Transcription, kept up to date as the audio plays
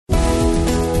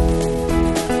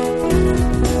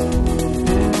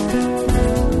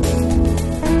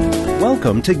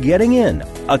Welcome to Getting In,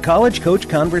 a college coach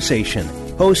conversation,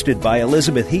 hosted by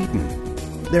Elizabeth Heaton.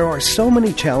 There are so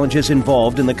many challenges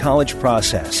involved in the college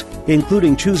process,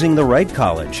 including choosing the right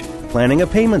college, planning a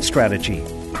payment strategy,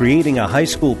 creating a high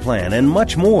school plan, and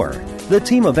much more. The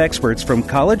team of experts from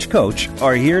College Coach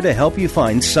are here to help you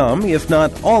find some, if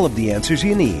not all, of the answers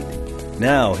you need.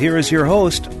 Now, here is your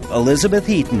host, Elizabeth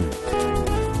Heaton.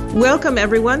 Welcome,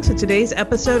 everyone, to today's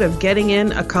episode of Getting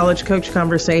In, a College Coach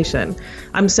Conversation.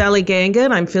 I'm Sally Ganga,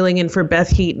 and I'm filling in for Beth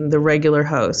Heaton, the regular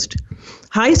host.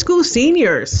 High school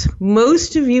seniors.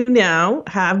 Most of you now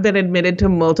have been admitted to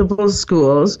multiple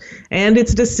schools, and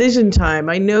it's decision time.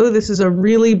 I know this is a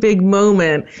really big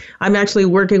moment. I'm actually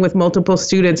working with multiple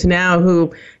students now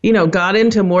who, got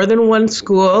into more than one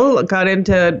school, got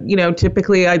into,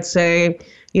 typically I'd say,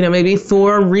 maybe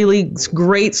 4 really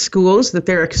great schools that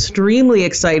they're extremely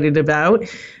excited about.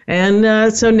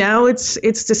 And so now it's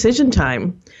decision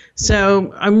time.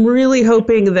 So I'm really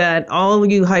hoping that all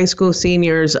you high school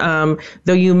seniors,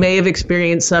 though you may have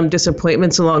experienced some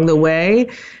disappointments along the way,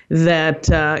 that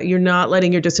you're not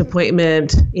letting your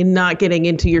disappointment in not getting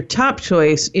into your top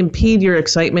choice impede your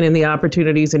excitement in the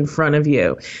opportunities in front of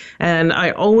you. And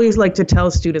I always like to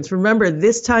tell students, remember,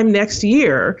 this time next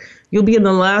year, you'll be in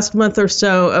the last month or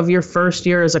so of your first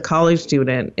year as a college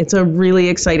student. It's a really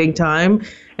exciting time,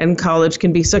 and college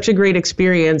can be such a great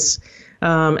experience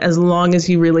as long as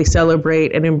you really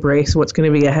celebrate and embrace what's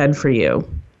going to be ahead for you.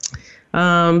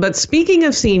 But speaking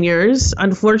of seniors,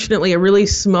 unfortunately, a really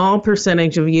small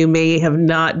percentage of you may have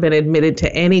not been admitted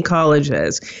to any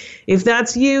colleges. If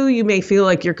that's you, you may feel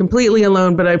like you're completely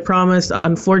alone, but I promise,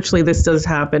 unfortunately, this does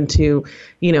happen to,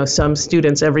 some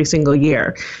students every single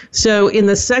year. So in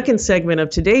the second segment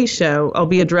of today's show, I'll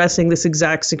be addressing this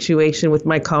exact situation with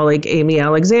my colleague, Amy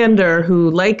Alexander, who,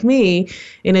 like me,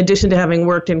 in addition to having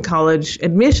worked in college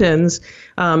admissions,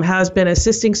 has been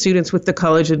assisting students with the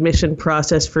college admission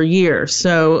process for years.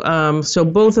 So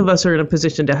both of us are in a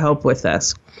position to help with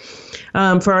this.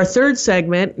 For our third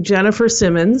segment, Jennifer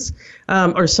Simons,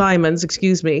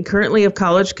 currently of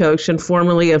College Coach and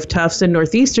formerly of Tufts and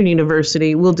Northeastern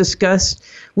University, will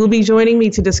be joining me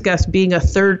to discuss being a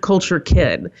third culture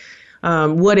kid.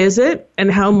 What is it,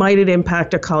 and how might it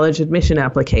impact a college admission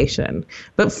application?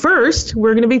 But first,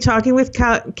 we're going to be talking with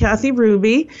Kathy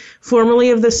Ruby,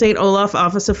 formerly of the St. Olaf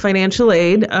Office of Financial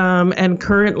Aid, and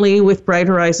currently with Bright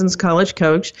Horizons College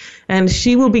Coach, and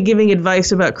she will be giving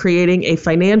advice about creating a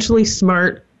financially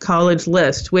smart college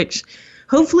list, which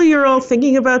hopefully you're all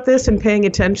thinking about this and paying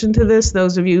attention to this.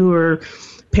 Those of you who are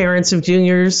parents of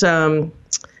juniors,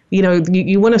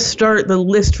 you want to start the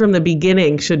list from the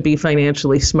beginning should be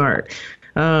financially smart.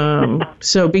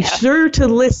 So be sure to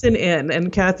listen in.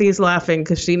 And Kathy's laughing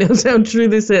because she knows how true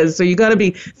this is. So you got to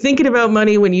be thinking about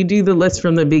money when you do the list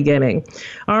from the beginning.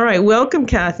 All right. Welcome,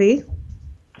 Kathy.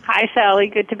 Hi, Sally.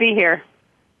 Good to be here.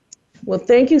 Well,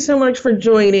 thank you so much for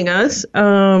joining us.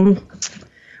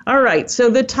 All right. So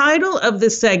the title of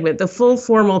this segment, the full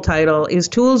formal title, is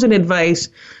Tools and Advice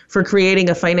for Creating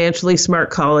a Financially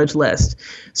Smart College List.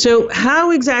 So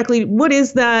what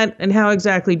is that, and how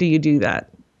exactly do you do that?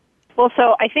 Well,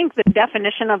 so I think the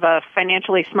definition of a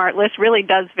financially smart list really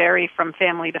does vary from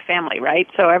family to family, right?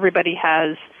 So everybody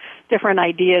has different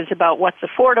ideas about what's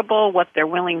affordable, what they're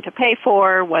willing to pay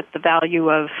for, what the value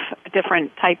of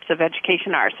different types of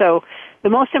education are. So the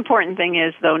most important thing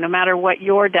is, though, no matter what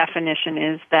your definition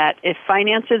is, that if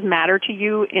finances matter to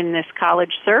you in this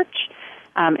college search,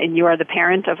 and you are the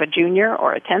parent of a junior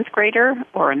or a 10th grader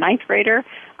or a 9th grader,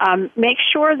 make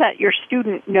sure that your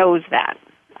student knows that.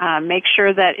 Make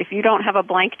sure that if you don't have a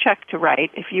blank check to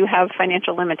write, if you have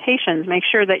financial limitations, make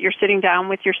sure that you're sitting down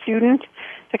with your student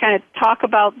to kind of talk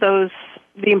about the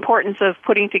importance of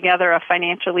putting together a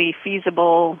financially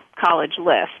feasible college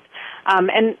list.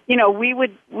 And we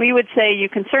would say you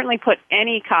can certainly put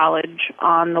any college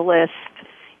on the list,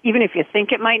 even if you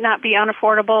think it might not be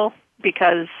unaffordable,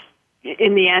 because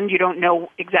in the end you don't know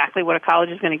exactly what a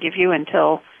college is going to give you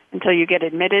until you get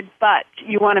admitted. But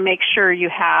you want to make sure you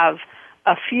have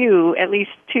a few, at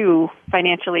least 2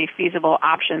 financially feasible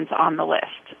options on the list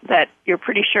that you're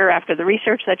pretty sure after the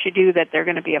research that you do that they're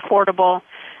going to be affordable.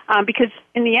 Because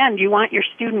in the end, you want your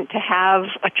student to have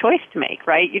a choice to make,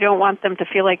 right? You don't want them to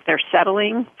feel like they're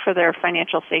settling for their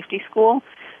financial safety school.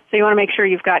 So you want to make sure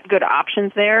you've got good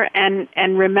options there. And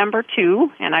remember,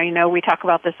 too, and I know we talk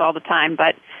about this all the time,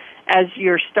 but as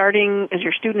your student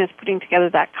is putting together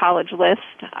that college list,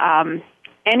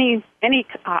 any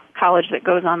college that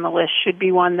goes on the list should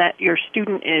be one that your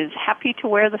student is happy to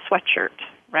wear the sweatshirt,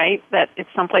 right? That it's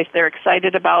someplace they're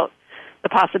excited about the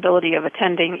possibility of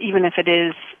attending, even if it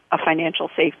is a financial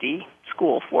safety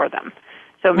school for them.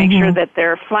 So make sure that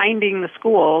they're finding the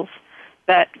schools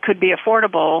that could be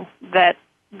affordable that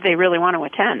they really want to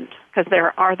attend, because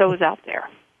there are those out there.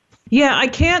 Yeah, I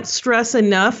can't stress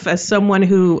enough, as someone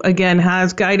who, again,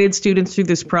 has guided students through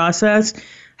this process,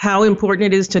 how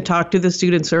important it is to talk to the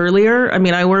students earlier. I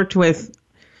mean, I worked with,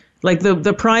 like,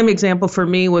 the prime example for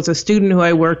me was a student who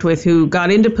I worked with who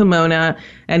got into Pomona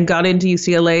and got into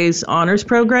UCLA's honors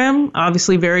program,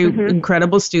 obviously very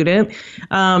incredible student.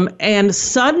 And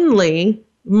suddenly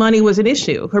money was an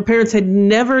issue. Her parents had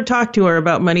never talked to her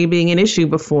about money being an issue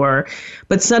before,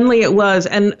 but suddenly it was.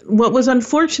 And what was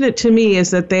unfortunate to me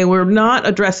is that they were not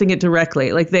addressing it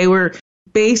directly. Like, they were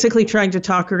basically trying to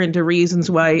talk her into reasons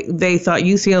why they thought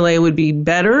UCLA would be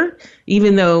better,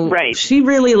 even though she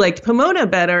really liked Pomona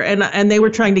better. And they were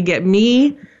trying to get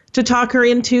me to talk her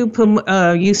into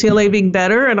UCLA being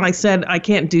better. And I said, I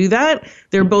can't do that.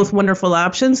 They're both wonderful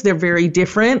options. They're very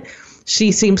different.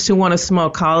 She seems to want a small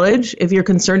college. If you're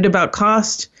concerned about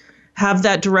cost, have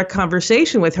that direct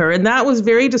conversation with her. And that was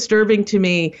very disturbing to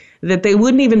me, that they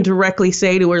wouldn't even directly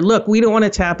say to her, look, we don't want to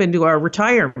tap into our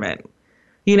retirement.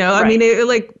 You know, I mean,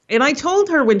 and I told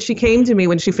her when she came to me,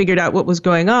 when she figured out what was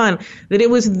going on, that it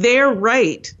was their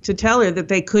right to tell her that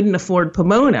they couldn't afford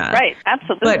Pomona. Right,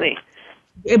 absolutely.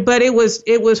 But it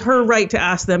was her right to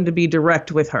ask them to be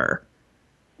direct with her.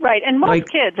 Right, and most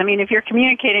kids, I mean, if you're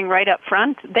communicating right up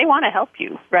front, they want to help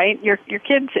you, right? Your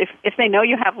kids, if they know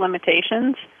you have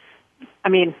limitations, I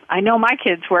mean, I know my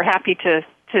kids were happy to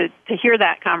hear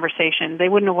that conversation. They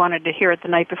wouldn't have wanted to hear it the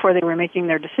night before they were making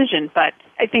their decision. But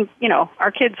I think,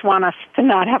 our kids want us to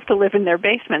not have to live in their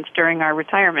basements during our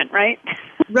retirement, right?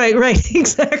 Right.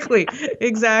 Exactly.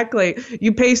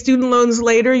 You pay student loans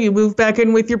later, you move back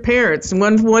in with your parents.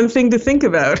 One thing to think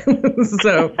about.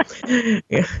 So,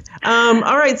 yeah.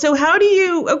 All right. So how do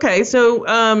you,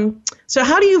 so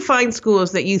how do you find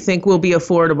schools that you think will be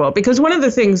affordable? Because one of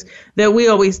the things that we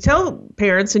always tell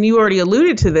parents, and you already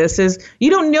alluded to this, is you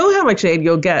don't know how much aid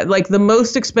you'll get. Like, the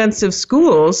most expensive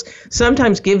schools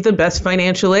sometimes give the best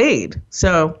financial aid.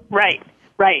 So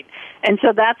Right. And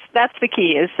so that's the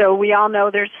key. Is so we all know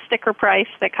there's a sticker price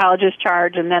that colleges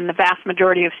charge, and then the vast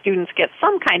majority of students get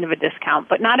some kind of a discount,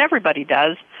 but not everybody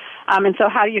does. And so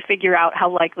how do you figure out how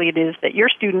likely it is that your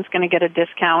student's going to get a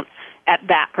discount at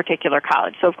that particular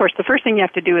college? So, of course, the first thing you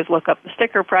have to do is look up the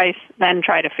sticker price, then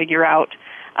try to figure out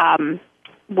how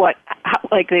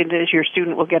likely it is your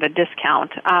student will get a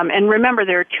discount. And remember,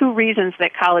 there are two reasons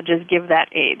that colleges give that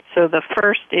aid. So the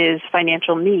first is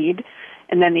financial need,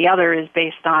 and then the other is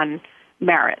based on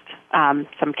merit,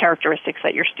 some characteristics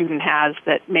that your student has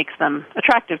that makes them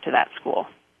attractive to that school.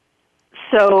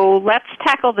 So let's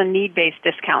tackle the need-based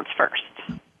discounts first.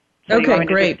 Okay,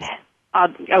 great.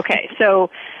 So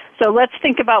let's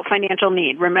think about financial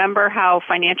need. Remember how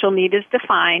financial need is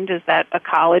defined is that a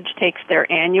college takes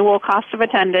their annual cost of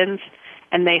attendance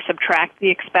and they subtract the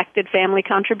expected family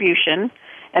contribution.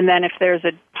 And then if there's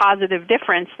a positive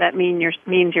difference, that means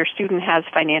your student has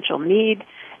financial need,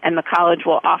 and the college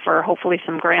will offer hopefully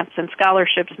some grants and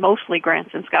scholarships, mostly grants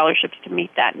and scholarships, to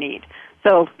meet that need.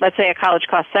 So let's say a college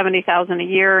costs $70,000 a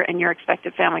year and your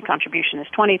expected family contribution is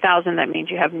 $20,000. That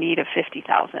means you have need of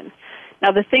 $50,000.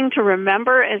 Now, the thing to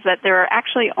remember is that there are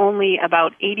actually only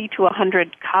about 80 to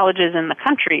 100 colleges in the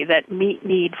country that meet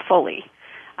need fully.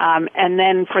 And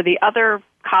then for the other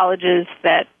colleges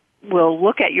that will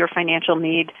look at your financial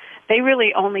need, they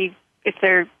really only, if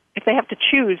they have to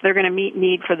choose, they're going to meet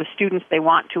need for the students they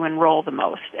want to enroll the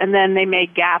most. And then they may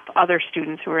gap other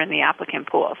students who are in the applicant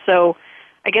pool. So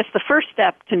I guess the first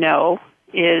step to know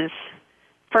is,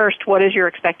 first, what is your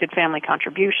expected family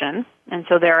contribution? And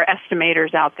so there are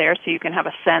estimators out there so you can have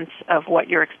a sense of what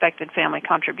your expected family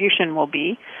contribution will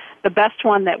be. The best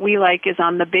one that we like is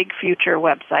on the Big Future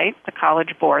website, the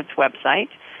College Board's website.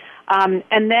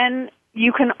 And then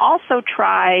you can also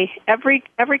try, every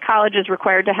college is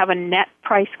required to have a net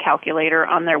price calculator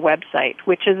on their website,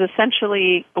 which is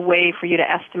essentially a way for you to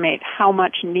estimate how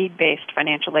much need-based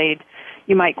financial aid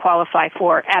you might qualify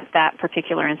for at that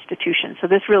particular institution. So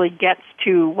this really gets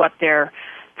to what their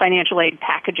financial aid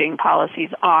packaging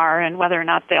policies are and whether or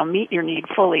not they'll meet your need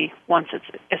fully once it's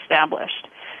established.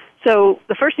 So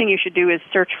the first thing you should do is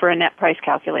search for a net price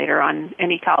calculator on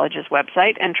any college's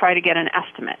website and try to get an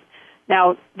estimate.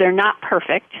 Now, they're not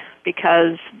perfect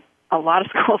because a lot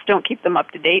of schools don't keep them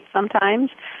up to date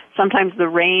sometimes. Sometimes the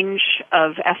range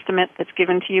of estimate that's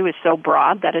given to you is so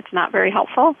broad that it's not very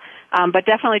helpful. But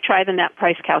definitely try the net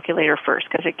price calculator first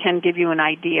because it can give you an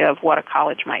idea of what a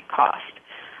college might cost.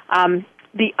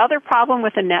 The other problem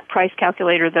with a net price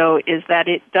calculator, though, is that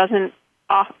it doesn't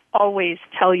always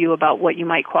tell you about what you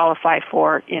might qualify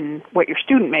for what your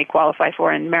student may qualify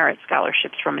for in merit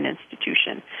scholarships from an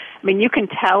institution. I mean, you can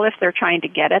tell if they're trying to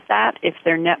get at that if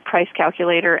their net price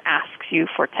calculator asks you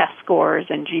for test scores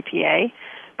and GPA,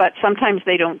 but sometimes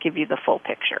they don't give you the full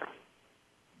picture.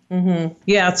 Mm-hmm.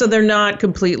 Yeah, so they're not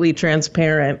completely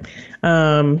transparent.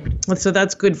 So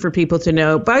that's good for people to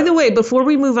know. By the way, before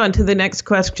we move on to the next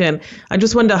question, I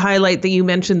just wanted to highlight that you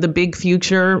mentioned the Big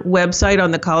Future website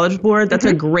on the College Board. That's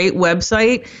a great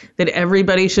website that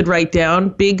everybody should write down.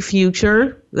 Big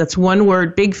Future, that's one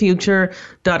word,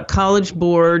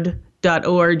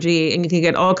 bigfuture.collegeboard.org, and you can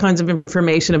get all kinds of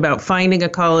information about finding a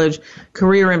college,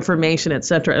 career information, et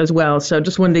cetera, as well. So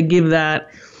just wanted to give that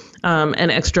an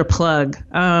extra plug.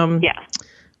 Yeah.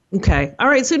 Okay. All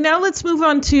right. So now let's move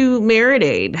on to merit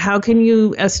aid. How can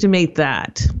you estimate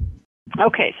that?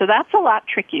 Okay. So that's a lot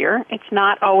trickier. It's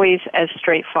not always as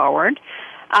straightforward.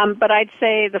 But I'd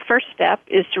say the first step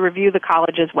is to review the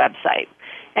college's website.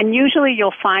 And usually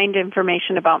you'll find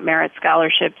information about merit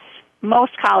scholarships.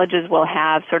 Most colleges will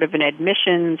have sort of an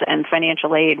admissions and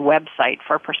financial aid website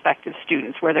for prospective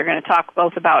students where they're going to talk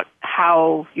both about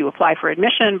how you apply for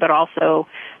admission, but also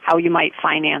how you might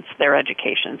finance their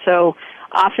education. So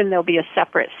often there'll be a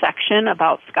separate section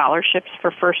about scholarships for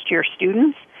first-year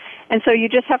students. And so you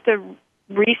just have to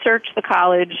research the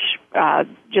college,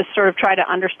 just sort of try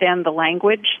to understand the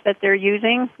language that they're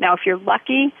using. Now, if you're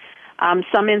lucky,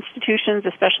 some institutions,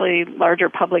 especially larger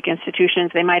public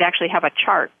institutions, they might actually have a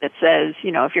chart that says,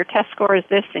 if your test score is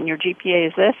this and your GPA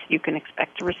is this, you can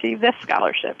expect to receive this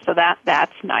scholarship. So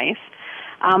that's nice.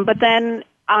 But then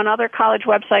on other college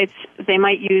websites, they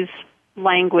might use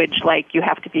language like you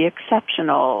have to be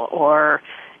exceptional or,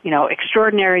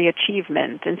 extraordinary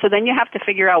achievement. And so then you have to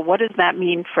figure out what does that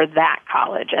mean for that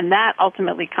college. And that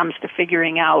ultimately comes to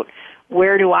figuring out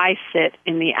where do I sit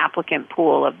in the applicant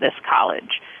pool of this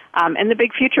college. And the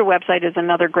Big Future website is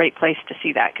another great place to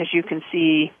see that because you can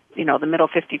see, the middle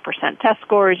 50% test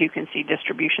scores. You can see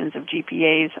distributions of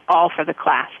GPAs, all for the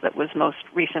class that was most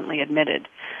recently admitted.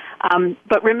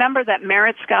 But remember that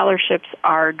merit scholarships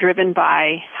are driven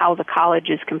by how the college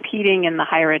is competing in the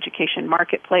higher education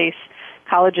marketplace.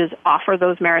 Colleges offer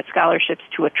those merit scholarships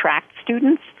to attract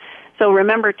students. So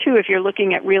remember, too, if you're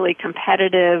looking at really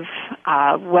competitive,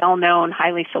 well-known,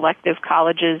 highly selective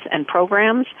colleges and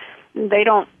programs, they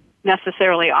don't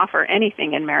necessarily offer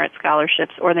anything in merit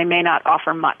scholarships, or they may not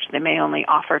offer much. They may only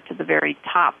offer to the very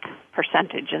top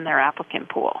percentage in their applicant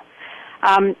pool.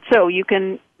 So you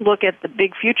can look at the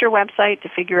Big Future website to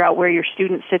figure out where your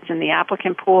student sits in the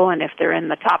applicant pool, and if they're in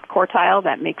the top quartile,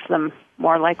 that makes them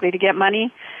more likely to get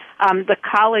money. The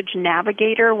College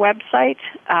Navigator website,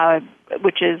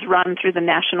 which is run through the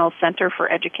National Center for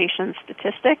Education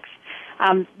Statistics,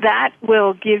 that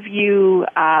will give you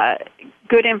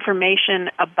good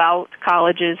information about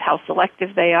colleges, how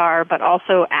selective they are, but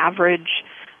also average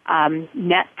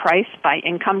net price by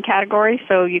income category.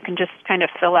 So you can just kind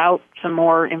of fill out some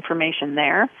more information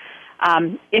there.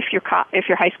 If your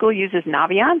high school uses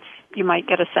Naviance, you might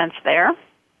get a sense there.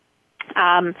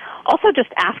 Also, just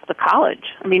ask the college.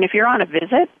 I mean, if you're on a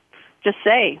visit, just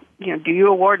say, do you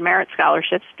award merit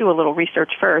scholarships? Do a little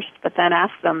research first, but then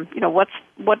ask them,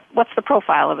 what's the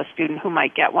profile of a student who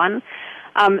might get one?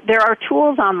 There are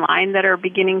tools online that are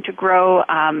beginning to grow,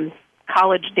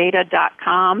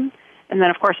 collegedata.com, and then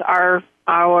of course our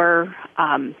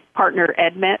partner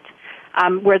Edmit,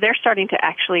 where they're starting to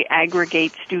actually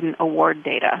aggregate student award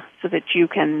data so that you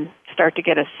can start to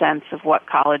get a sense of what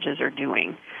colleges are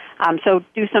doing. So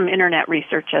do some internet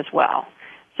research as well.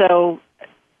 So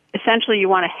essentially, you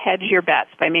want to hedge your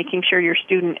bets by making sure your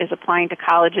student is applying to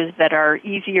colleges that are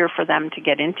easier for them to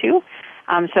get into.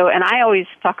 And I always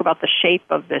talk about the shape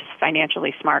of this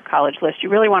financially smart college list. You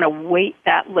really want to weight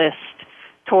that list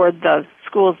toward the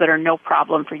schools that are no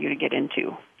problem for you to get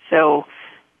into. So,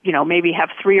 maybe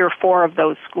have 3 or 4 of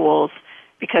those schools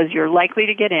because you're likely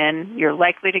to get in, you're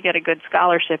likely to get a good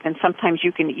scholarship, and sometimes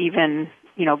you can even,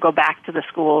 go back to the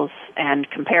schools and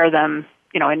compare them,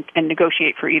 and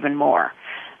negotiate for even more.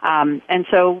 And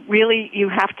so really you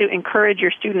have to encourage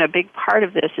your student. A big part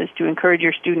of this is to encourage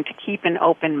your student to keep an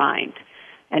open mind.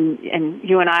 And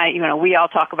you and I, we all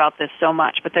talk about this so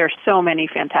much, but there are so many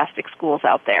fantastic schools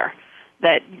out there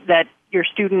that your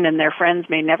student and their friends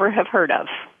may never have heard of,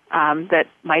 that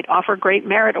might offer great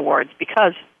merit awards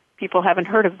because people haven't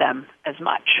heard of them as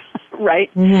much,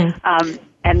 right? Mm-hmm.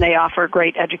 And they offer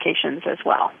great educations as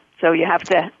well. So you have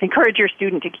to encourage your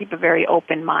student to keep a very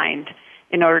open mind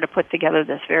in order to put together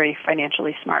this very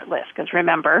financially smart list. Because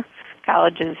remember,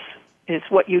 college is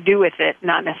what you do with it,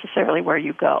 not necessarily where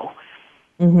you go.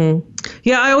 Mm-hmm.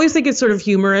 Yeah, I always think it's sort of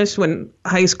humorous when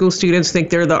high school students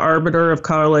think they're the arbiter of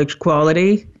college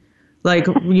quality. Like,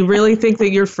 you really think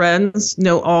that your friends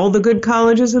know all the good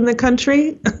colleges in the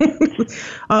country?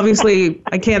 Obviously,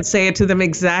 I can't say it to them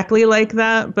exactly like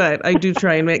that, but I do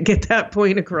try and get that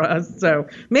point across. So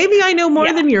maybe I know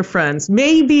more than your friends.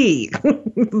 Maybe.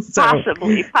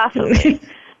 Possibly.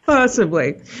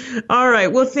 Possibly. All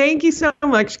right. Well, thank you so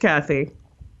much, Kathy.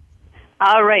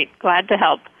 All right. Glad to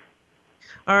help.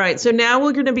 All right, so now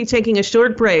we're going to be taking a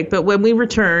short break, but when we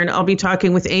return, I'll be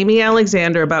talking with Amy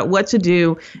Alexander about what to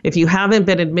do if you haven't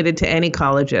been admitted to any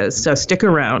colleges. So stick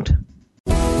around.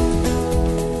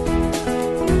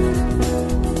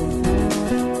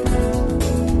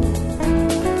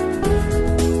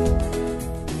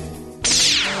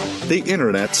 The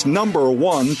Internet's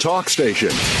 #1 talk station.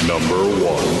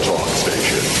 #1 talk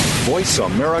station.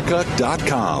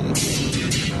 VoiceAmerica.com.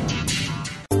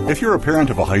 If you're a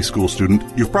parent of a high school student,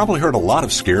 you've probably heard a lot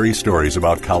of scary stories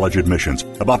about college admissions,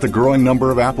 about the growing number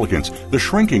of applicants, the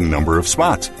shrinking number of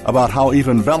spots, about how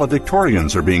even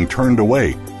valedictorians are being turned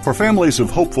away. For families of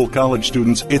hopeful college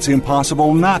students, it's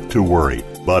impossible not to worry.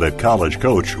 But at College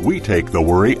Coach, we take the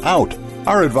worry out.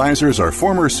 Our advisors are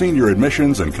former senior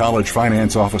admissions and college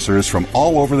finance officers from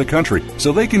all over the country,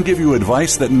 so they can give you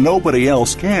advice that nobody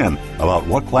else can about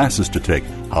what classes to take,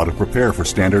 how to prepare for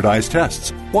standardized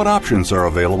tests, what options are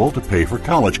available to pay for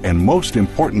college, and most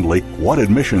importantly, what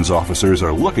admissions officers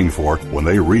are looking for when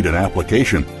they read an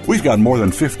application. We've got more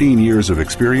than 15 years of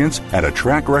experience and a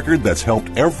track record that's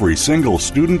helped every single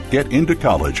student get into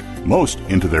college, most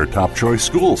into their top choice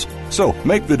schools. So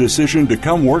make the decision to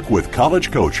come work with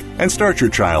College Coach and start your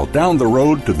child down the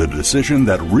road to the decision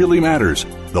that really matters,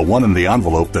 the one in the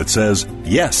envelope that says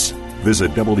yes.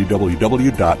 Visit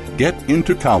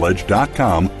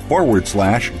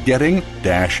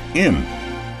www.getintocollege.com/getting-in.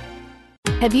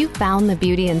 Have you found the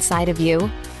beauty inside of you?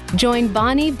 Join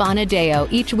Bonnie Bonadeo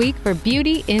each week for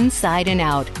Beauty Inside and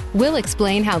Out. We'll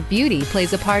explain how beauty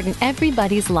plays a part in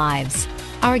everybody's lives.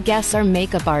 Our guests are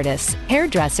makeup artists,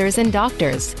 hairdressers, and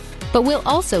doctors. But we'll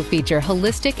also feature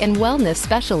holistic and wellness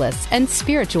specialists and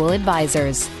spiritual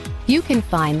advisors. You can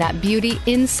find that beauty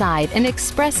inside and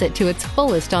express it to its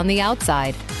fullest on the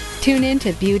outside. Tune in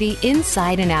to Beauty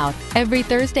Inside and Out every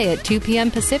Thursday at 2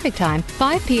 p.m. Pacific Time,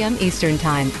 5 p.m. Eastern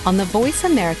Time on the Voice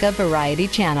America Variety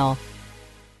Channel.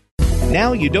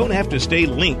 Now you don't have to stay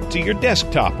linked to your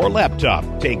desktop or laptop.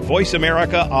 Take Voice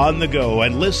America on the go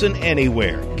and listen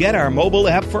anywhere. Get our mobile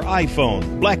app for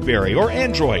iPhone, BlackBerry, or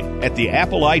Android at the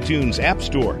Apple iTunes App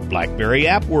Store, BlackBerry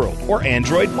App World, or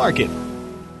Android Market.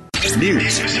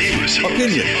 News,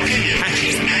 opinion,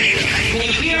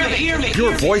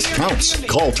 your voice counts.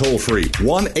 Call toll-free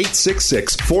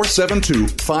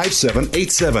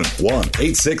 1-866-472-5787.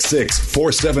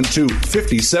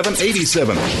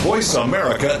 1-866-472-5787.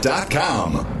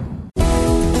 VoiceAmerica.com.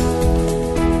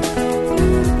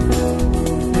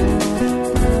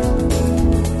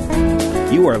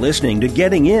 You are listening to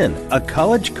Getting In, a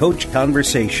College Coach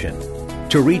Conversation.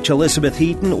 To reach Elizabeth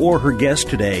Heaton or her guest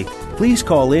today, please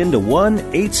call in to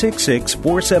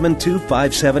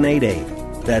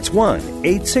 1-866-472-5788. That's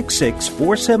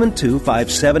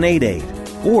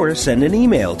 1-866-472-5788. Or send an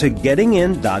email to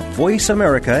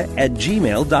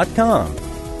gettingin.voiceamerica@gmail.com.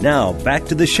 Now, back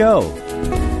to the show.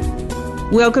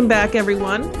 Welcome back,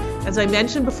 everyone. As I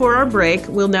mentioned before our break,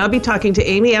 we'll now be talking to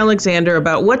Amy Alexander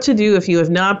about what to do if you have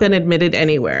not been admitted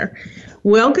anywhere.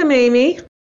 Welcome, Amy.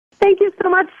 Thank you so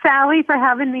much, Sally, for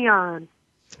having me on.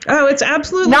 Oh, it's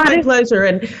absolutely my pleasure.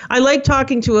 And I like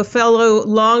talking to a fellow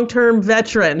long-term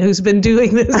veteran who's been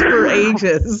doing this for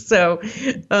ages. So,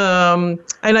 and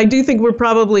I do think we're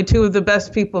probably two of the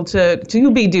best people to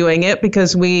be doing it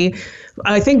because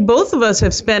I think both of us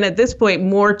have spent at this point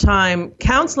more time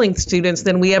counseling students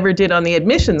than we ever did on the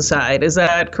admission side. Is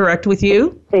that correct with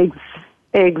you?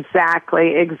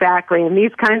 Exactly. And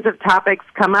these kinds of topics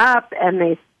come up and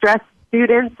they stress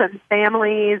students and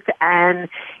families, and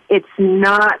it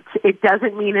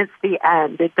doesn't mean it's the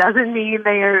end. It doesn't mean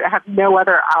they have no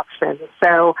other options.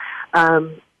 So,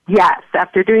 yes,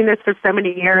 after doing this for so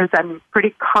many years, I'm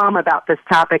pretty calm about this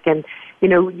topic. And,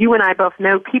 you and I both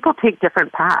know people take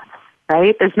different paths,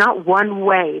 right? There's not one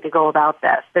way to go about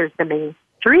this. There's the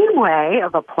mainstream way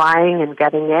of applying and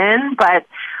getting in,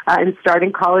 and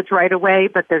starting college right away,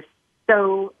 but there's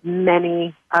so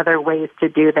many other ways to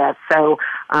do this. So,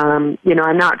 I'm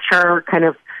not sure kind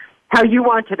of how you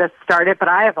wanted to start it, but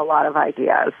I have a lot of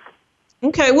ideas.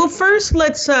 Okay, well, first,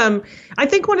 let's, I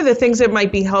think one of the things that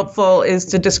might be helpful is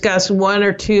to discuss one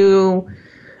or two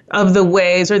of the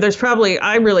ways, or there's probably,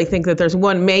 I really think that there's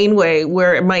one main way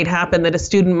where it might happen that a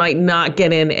student might not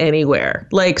get in anywhere.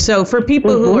 Like, so for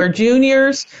people who are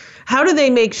juniors, how do they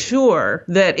make sure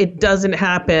that it doesn't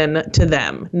happen to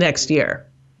them next year?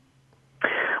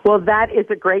 Well, that is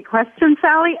a great question,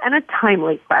 Sally, and a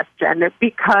timely question,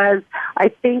 because I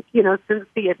think, since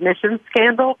the admissions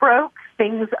scandal broke,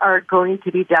 things are going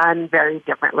to be done very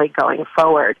differently going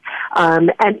forward.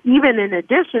 And even in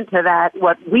addition to that,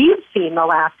 what we've seen the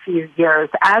last few years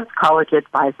as college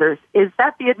advisors is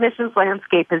that the admissions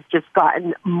landscape has just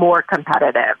gotten more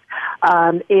competitive.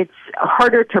 It's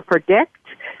harder to predict.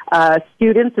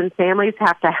 Students and families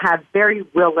have to have very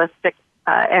realistic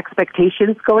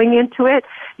expectations going into it.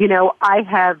 I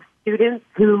have students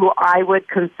who I would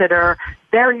consider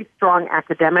very strong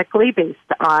academically based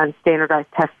on standardized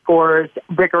test scores,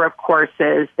 rigor of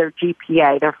courses, their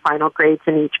GPA, their final grades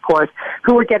in each course,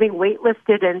 who are getting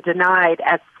waitlisted and denied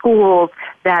at schools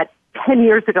that 10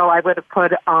 years ago I would have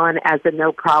put on as a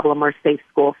no problem or safe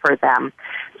school for them.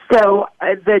 So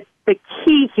the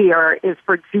key here is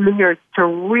for juniors to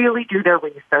really do their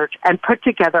research and put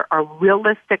together a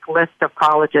realistic list of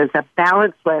colleges, a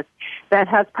balanced list that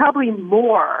has probably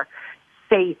more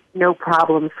safe,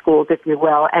 no-problem schools, if you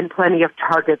will, and plenty of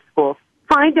target schools.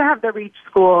 Fine to have the reach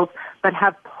schools, but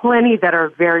have plenty that are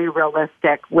very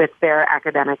realistic with their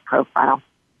academic profile.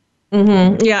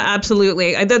 Mm-hmm. Yeah,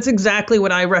 absolutely. That's exactly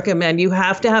what I recommend. You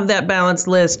have to have that balanced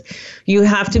list. You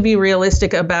have to be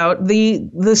realistic about the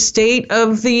state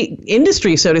of the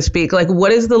industry, so to speak. Like,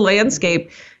 what is the landscape?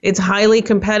 It's highly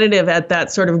competitive at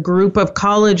that sort of group of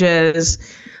colleges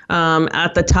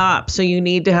at the top. So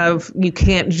you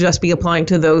can't just be applying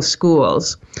to those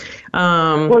schools.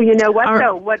 Well, you know what,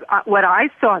 though? What I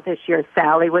saw this year,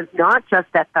 Sally, was not just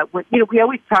that, we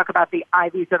always talk about the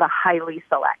Ivies are the highly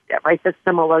selective, right? The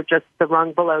similar, just the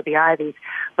rung below the Ivies.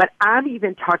 But I'm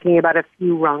even talking about a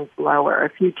few rungs lower, a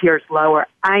few tiers lower.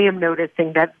 I am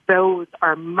noticing that those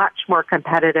are much more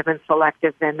competitive and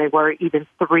selective than they were even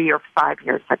 3 or 5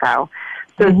 years ago.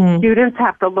 So students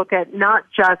have to look at not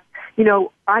just,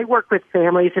 I work with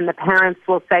families and the parents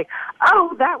will say,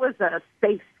 oh, that was a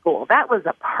safe school. That was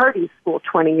a party school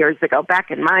 20 years ago,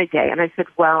 back in my day. And I said,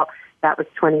 well, that was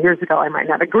 20 years ago. I might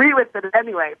not agree with it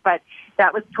anyway, but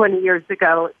that was 20 years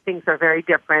ago. Things are very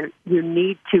different. You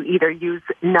need to either use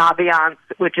Naviance,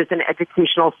 which is an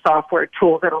educational software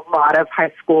tool that a lot of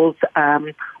high schools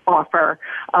offer,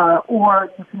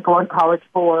 or you can go on College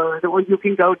Board, or you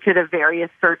can go to the various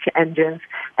search engines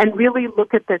and really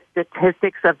look at the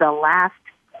statistics of the last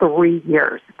 3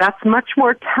 years. That's much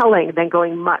more telling than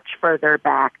going much further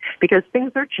back, because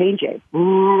things are changing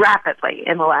rapidly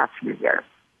in the last few years.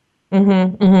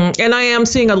 Mm-hmm, mm-hmm. And I am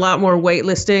seeing a lot more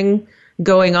waitlisting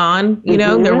going on.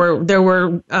 There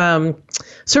were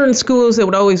certain schools that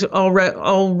would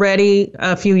already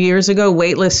a few years ago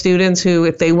waitlist students who,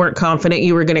 if they weren't confident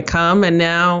you were going to come, and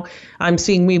now I'm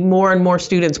seeing more and more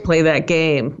students play that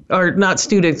game, or not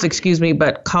students, excuse me,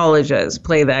 but colleges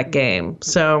play that game.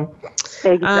 So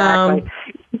exactly.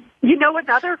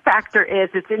 Another factor is,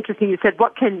 it's interesting, you said,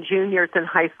 what can juniors in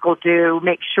high school do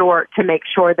to make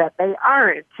sure that they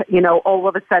aren't, all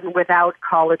of a sudden without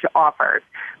college offers.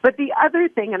 But the other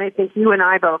thing, and I think you and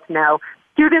I both know,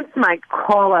 students might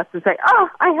call us and say, oh,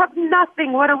 I have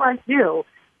nothing, what do I do?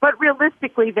 But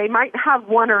realistically, they might have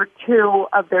one or two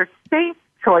of their safe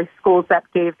choice schools that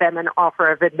gave them an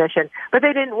offer of admission, but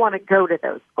they didn't want to go to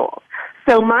those schools.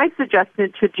 So my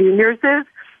suggestion to juniors is,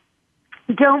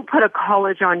 don't put a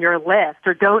college on your list,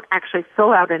 or don't actually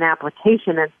fill out an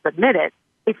application and submit it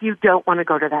if you don't want to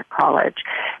go to that college.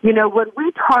 When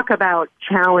we talk about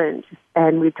challenge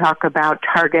and we talk about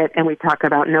target and we talk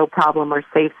about no problem or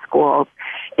safe schools,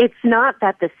 it's not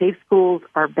that the safe schools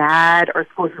are bad or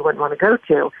schools you wouldn't want to go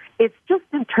to. It's just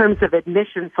in terms of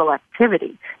admission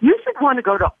selectivity. You should want to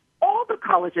go to all the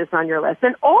colleges on your list,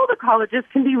 and all the colleges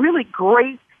can be really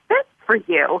great fits for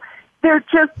you. They're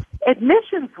just,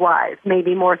 admissions-wise,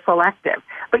 maybe more selective.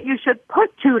 But you should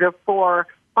put 2 to 4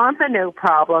 on the no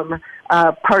problem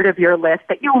part of your list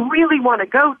that you really want to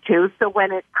go to, so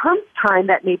when it comes time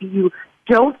that maybe you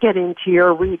don't get into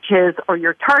your reaches or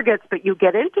your targets, but you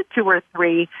get into 2 or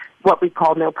 3, what we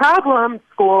call no problem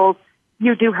schools,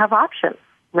 you do have options,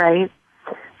 right?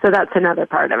 So that's another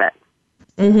part of it.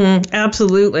 Mm-hmm,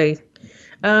 absolutely.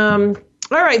 All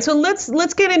right, so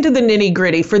let's get into the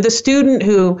nitty-gritty for the student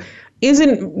who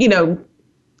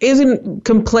isn't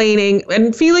complaining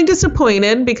and feeling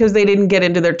disappointed because they didn't get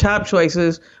into their top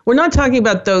choices. We're not talking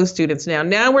about those students now.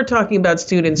 Now we're talking about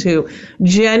students who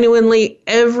genuinely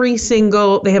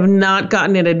they have not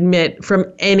gotten an admit from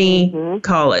any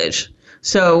college.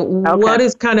 So what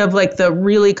is kind of like the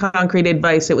really concrete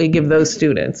advice that we give those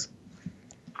students?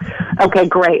 Okay,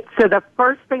 great. So the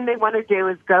first thing they want to do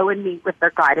is go and meet with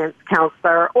their guidance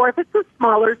counselor, or if it's a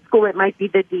smaller school, it might be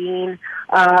the dean.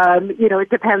 It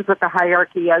depends what the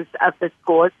hierarchy is of the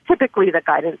school. It's typically the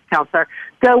guidance counselor.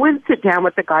 Go and sit down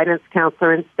with the guidance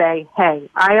counselor and say, hey,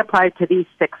 I applied to these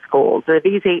 6 schools or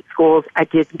these 8 schools.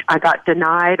 I got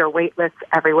denied or waitlist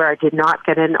everywhere. I did not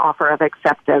get an offer of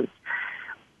acceptance.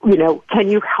 Can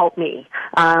you help me?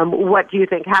 What do you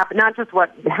think happened? Not just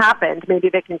what happened. Maybe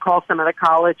they can call some of the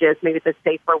colleges, maybe the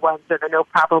safer ones or the no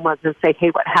problem ones, and say, hey,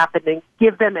 what happened? And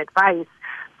give them advice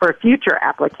for future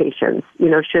applications.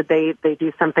 Should they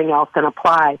do something else and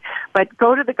apply? But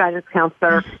go to the guidance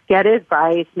counselor, get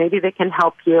advice. Maybe they can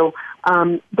help you.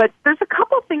 But there's a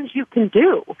couple things you can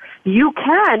do. You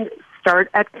can start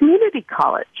at community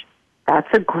college. That's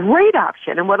a great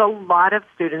option, and what a lot of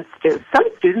students do. Some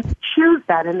students choose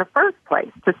that in the first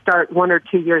place, to start 1 or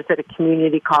 2 years at a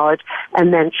community college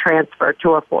and then transfer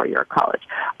to a 4-year college.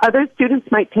 Other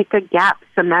students might take a gap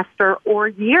semester or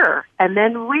year and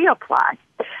then reapply.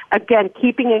 Again,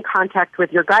 keeping in contact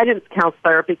with your guidance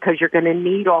counselor, because you're going to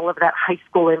need all of that high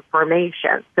school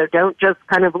information. So don't just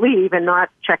kind of leave and not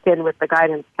check in with the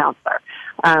guidance counselor.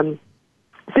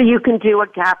 So you can do a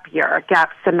gap year, a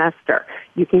gap semester.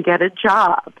 You can get a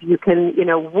job. You can,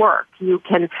 work.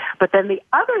 But then the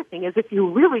other thing is, if you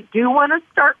really do want to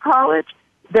start college,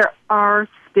 there are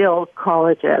still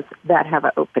colleges that have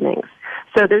openings.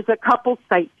 So there's a couple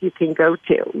sites you can go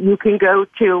to. You can go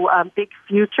to Big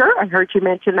Future. I heard you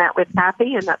mention that with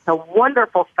Kathy, and that's a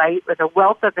wonderful site with a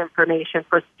wealth of information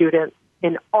for students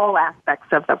in all aspects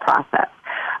of the process.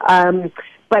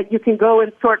 But you can go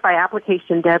and sort by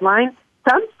application deadline.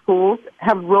 Some schools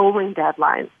have rolling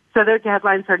deadlines, so their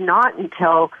deadlines are not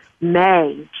until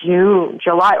May, June,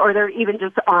 July, or they're even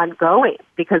just ongoing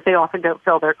because they often don't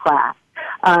fill their class.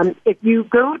 If you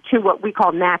go to what we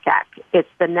call NACAC, it's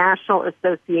the National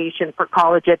Association for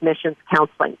College Admissions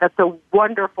Counseling. That's a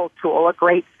wonderful tool, a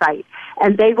great site.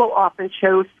 And they will often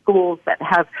show schools that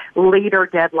have later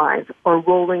deadlines or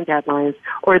rolling deadlines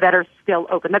or that are still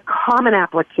open. The Common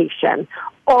Application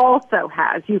also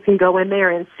has, you can go in there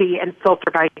and see and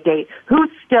filter by date who's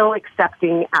still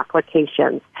accepting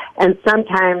applications. And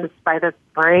sometimes by the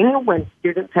spring, when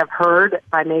students have heard,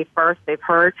 by May 1st, they've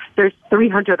heard, there's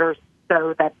 300 or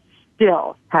so that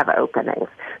still have openings.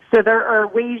 So there are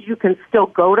ways you can still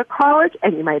go to college,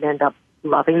 and you might end up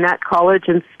loving that college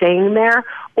and staying there,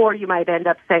 or you might end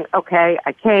up saying, okay,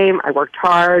 I came, I worked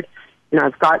hard,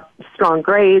 I've got strong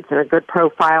grades and a good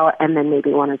profile, and then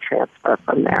maybe want to transfer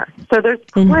from there. So there's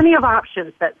plenty of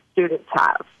options that students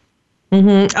have.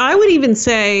 Mm-hmm. I would even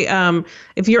say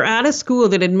if you're at a school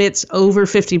that admits over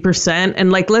 50%,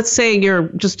 and let's say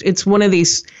it's one of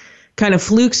these kind of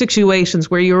fluke situations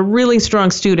where you're a really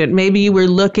strong student. Maybe you were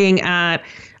looking at,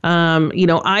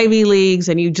 Ivy Leagues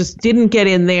and you just didn't get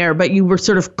in there, but you were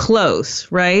sort of close,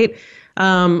 right?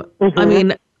 I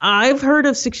mean, I've heard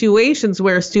of situations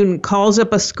where a student calls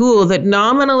up a school that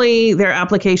nominally their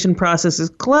application process is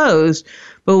closed,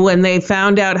 but when they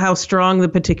found out how strong the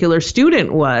particular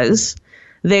student was,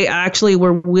 they actually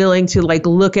were willing to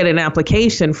look at an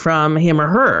application from him or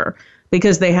her,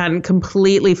 because they hadn't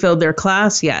completely filled their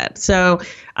class yet. So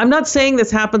I'm not saying this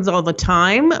happens all the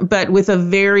time, but with a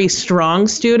very strong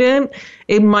student,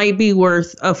 it might be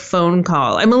worth a phone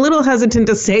call. I'm a little hesitant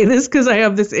to say this because I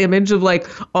have this image of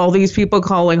all these people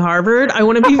calling Harvard. I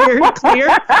want to be very clear.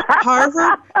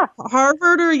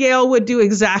 Harvard or Yale would do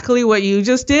exactly what you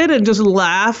just did and just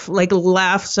laugh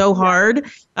so hard.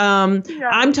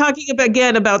 I'm talking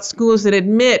about schools that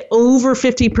admit over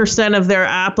 50% of their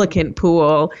applicant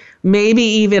pool, maybe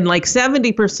even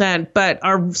 70%, but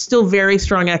are still very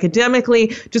strong academically,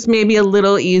 just maybe a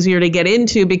little easier to get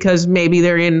into because maybe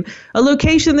they're in a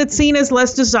location that's seen as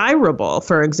less desirable,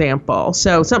 for example.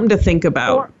 So something to think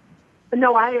about.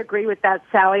 No, I agree with that,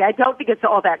 Sally. I don't think it's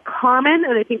all that common,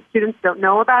 and I think students don't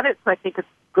know about it, so I think it's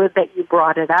good that you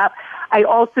brought it up. I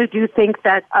also do think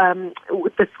that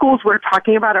the schools we're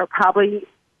talking about are probably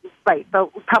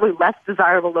less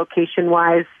desirable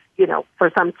location-wise,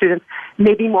 for some students,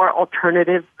 maybe more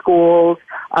alternative schools,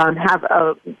 have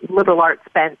a liberal arts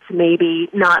bent, maybe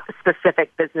not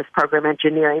specific business program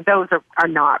engineering. Those are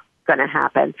not going to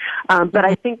happen. But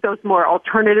I think those more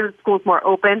alternative schools, more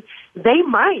open, they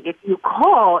might, if you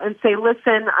call and say,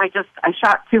 listen, I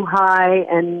shot too high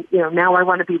and, now I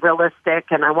want to be realistic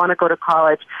and I want to go to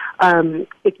college.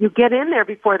 If you get in there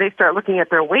before they start looking at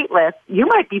their wait list, you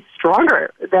might be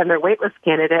stronger than their wait list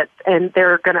candidates, and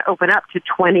they're going to open up to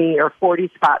 20 or 40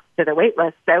 spots to the wait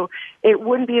list. So it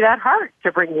wouldn't be that hard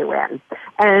to bring you in.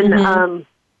 And,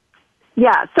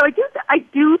 Yeah, so I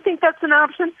do think that's an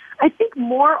option. I think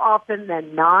more often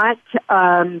than not,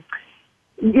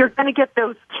 you're going to get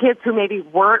those kids who maybe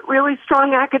weren't really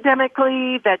strong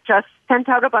academically that just sent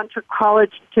out a bunch of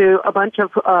college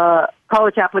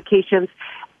applications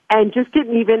and just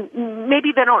didn't even,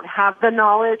 maybe they don't have the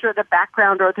knowledge or the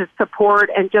background or the support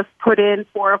and just put in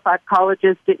 4 or 5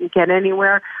 colleges, didn't get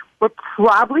anywhere. We're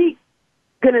probably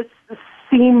going to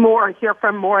hear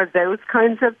from more of those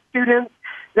kinds of students.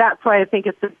 That's why I think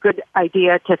it's a good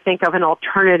idea to think of an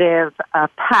alternative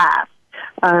path,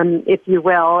 if you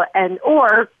will,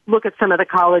 or look at some of the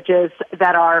colleges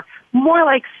that are more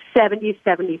like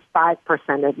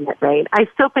 70-75% admit rate. I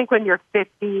still think when you're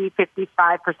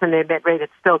 50-55% admit rate,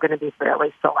 it's still going to be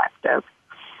fairly selective.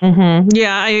 Mm-hmm.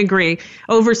 Yeah, I agree.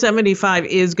 Over 75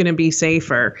 is going to be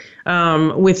safer,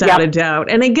 without a doubt.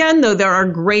 And again, though, there are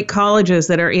great colleges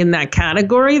that are in that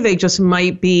category. They just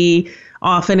might be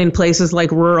often in places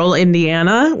like rural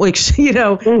Indiana, which, is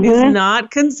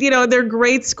not, they're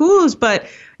great schools. But,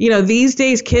 these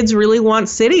days kids really want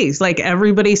cities. Like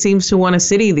everybody seems to want a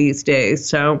city these days.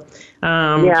 So,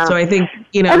 so I think,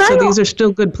 these are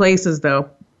still good places, though.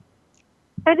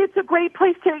 And it's a great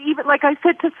place to even, like I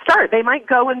said, to start. They might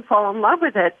go and fall in love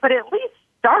with it, but at least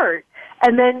start.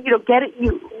 And then, get it.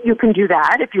 You can do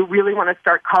that. If you really want to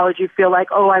start college, you feel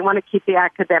like, I want to keep the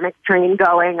academic train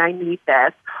going. I need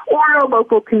this. Or a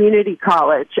local community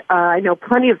college. I know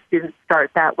plenty of students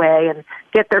start that way and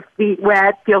get their feet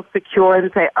wet, feel secure,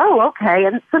 and say, okay.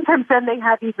 And sometimes then they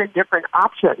have even different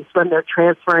options when they're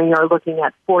transferring or looking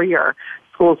at four-year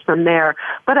schools from there.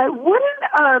 But I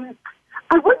wouldn't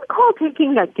call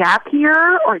taking a gap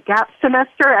year or gap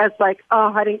semester as like,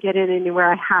 I didn't get in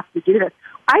anywhere, I have to do this.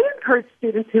 I encourage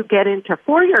students who get into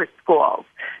four-year schools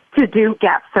to do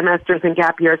gap semesters and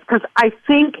gap years because I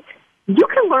think you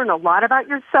can learn a lot about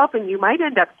yourself and you might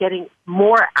end up getting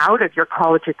more out of your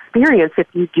college experience if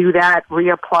you do that,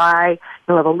 reapply.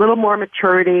 You'll have a little more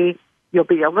maturity. You'll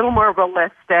be a little more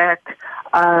realistic.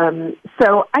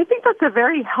 So I think that's a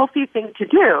very healthy thing to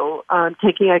do,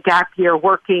 taking a gap year,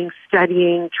 working,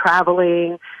 studying,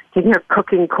 traveling, taking a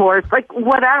cooking course, like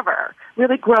whatever,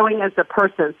 really growing as a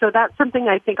person. So that's something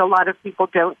I think a lot of people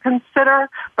don't consider,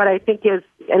 but I think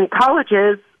and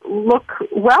colleges look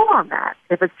well on that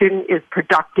if a student is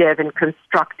productive and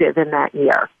constructive in that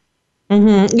year.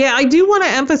 Mm-hmm. Yeah, I do want to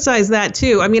emphasize that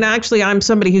too. I mean, actually, I'm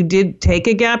somebody who did take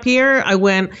a gap year. I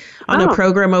went on a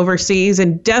program overseas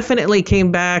and definitely came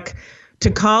back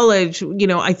to college,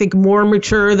 I think more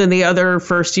mature than the other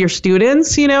first year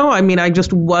students, I mean, I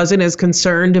just wasn't as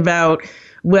concerned about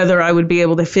whether I would be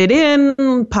able to fit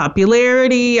in,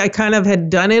 popularity. I kind of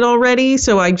had done it already.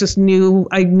 So I just knew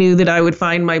that I would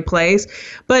find my place.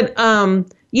 But,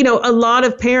 a lot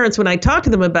of parents, when I talk to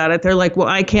them about it, they're like, well,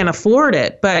 I can't afford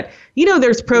it. But,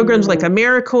 there's programs like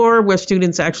AmeriCorps where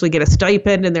students actually get a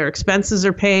stipend and their expenses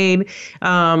are paid.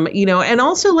 And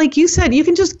also, like you said, you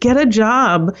can just get a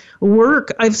job,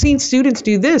 work. I've seen students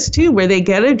do this too, where they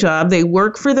get a job, they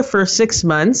work for the first 6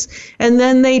 months, and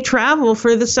then they travel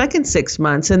for the second 6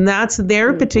 months. And that's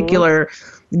their particular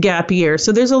gap year.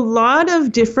 So there's a lot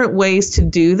of different ways to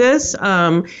do this.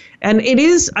 And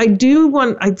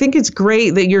I think it's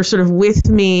great that you're sort of with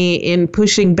me in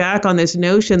pushing back on this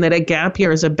notion that a gap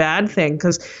year is a bad thing.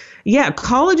 Because,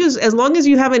 colleges, as long as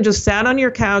you haven't just sat on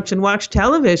your couch and watched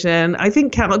television, I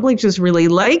think colleges really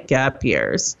like gap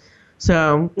years.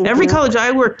 So every college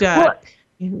I worked at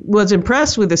was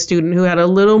impressed with a student who had a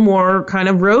little more kind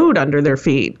of road under their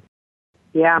feet.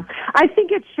 Yeah, I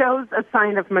think it shows a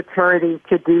sign of maturity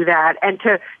to do that and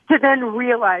to then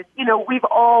realize, we've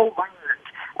all learned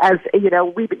as,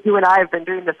 you and I have been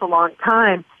doing this a long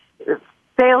time,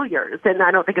 failures, and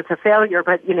I don't think it's a failure,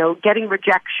 but, getting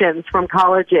rejections from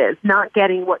colleges, not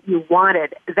getting what you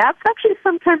wanted, that's actually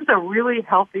sometimes a really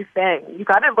healthy thing. You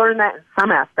got to learn that in some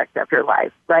aspect of your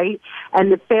life, right?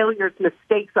 And the failures,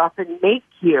 mistakes often make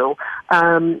you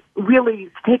really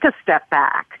take a step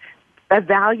back,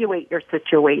 evaluate your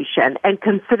situation, and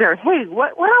consider, hey,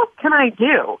 what else can I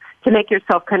do to make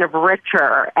yourself kind of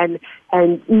richer and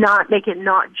not make it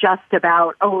not just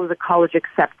about, the college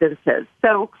acceptances.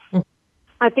 So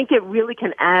I think it really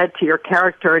can add to your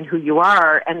character and who you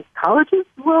are, and colleges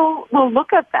will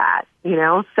look at that,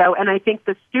 So, and I think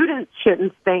the students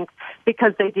shouldn't think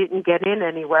because they didn't get in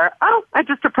anywhere, I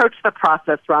just approached the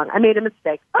process wrong. I made a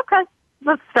mistake. Okay.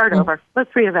 Let's start over.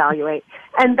 Let's reevaluate.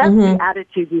 And that's the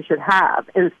attitude you should have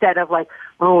instead of like,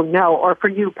 oh, no. Or for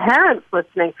you parents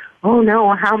listening, oh,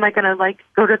 no, how am I going to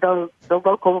go to the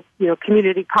local,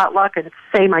 community potluck and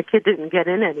say my kid didn't get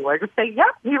in anywhere? Just say,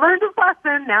 he learned his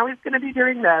lesson. Now he's going to be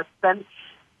doing this. Then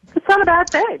It's not a bad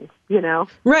thing,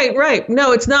 Right.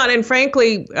 No, it's not. And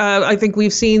frankly, I think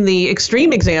we've seen the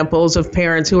extreme examples of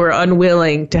parents who are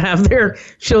unwilling to have their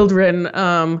children,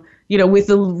 with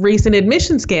the recent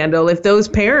admission scandal. If those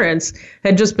parents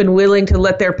had just been willing to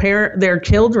let their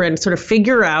children sort of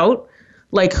figure out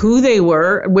like who they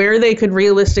were, where they could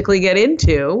realistically get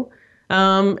into,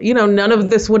 none of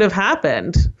this would have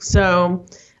happened. So,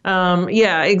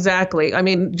 yeah, exactly. I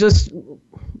mean, just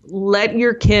let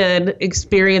your kid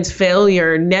experience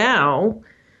failure now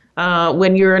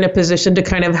when you're in a position to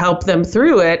kind of help them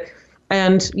through it,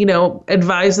 and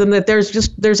advise them that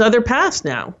there's other paths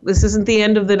now. This isn't the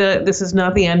end of this is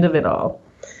not the end of it all.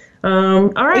 All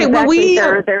right. Exactly.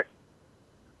 Well,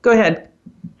 go ahead.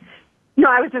 No,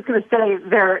 I was just going to say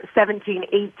they're 17,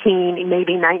 18,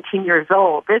 maybe 19 years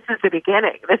old. This is the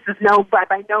beginning. This is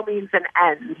by no means an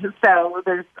end. So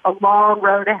there's a long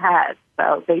road ahead.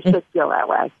 So they should feel that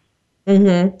way.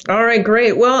 Mm-hmm. All right,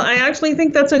 great. Well, I actually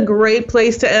think that's a great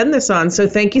place to end this on. So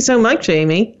thank you so much,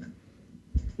 Amy.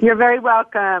 You're very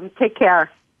welcome. Take care.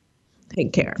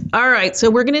 Take care. All right, so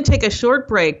we're going to take a short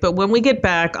break, but when we get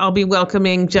back, I'll be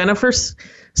welcoming Jennifer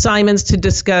Simons to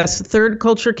discuss third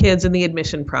culture kids in the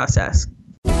admission process.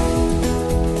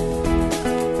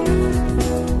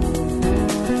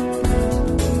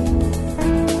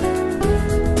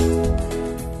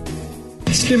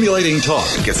 Stimulating talk.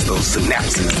 Gets those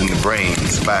synapses in the brain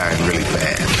firing really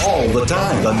fast. All the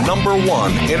time. The number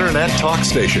one internet talk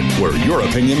station where your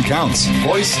opinion counts.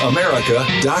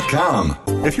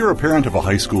 VoiceAmerica.com. If you're a parent of a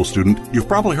high school student, you've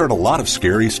probably heard a lot of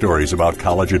scary stories about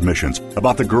college admissions,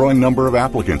 about the growing number of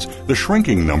applicants, the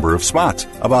shrinking number of spots,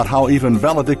 about how even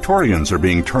valedictorians are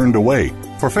being turned away.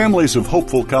 For families of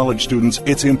hopeful college students,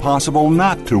 it's impossible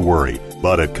not to worry.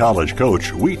 But at College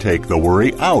Coach, we take the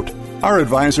worry out. Our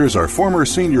advisors are former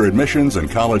senior admissions and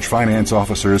college finance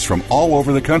officers from all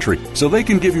over the country, so they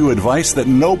can give you advice that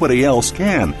nobody else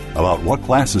can about what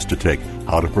classes to take,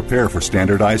 how to prepare for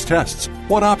standardized tests,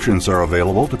 what options are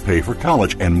available to pay for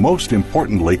college, and most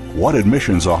importantly, what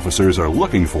admissions officers are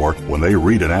looking for when they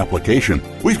read an application.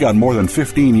 We've got more than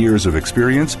 15 years of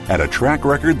experience and a track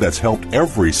record that's helped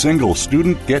every single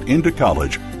student get into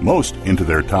college, most into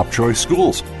their top choice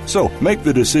schools. So make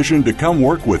the decision to come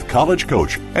work with College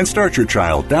Coach and start your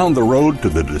child down the road to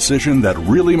the decision that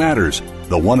really matters,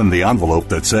 the one in the envelope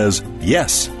that says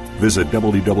yes. Visit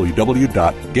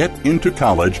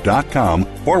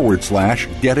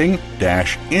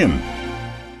www.getintocollege.com/getting-in.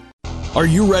 Are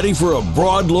you ready for a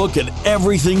broad look at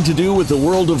everything to do with the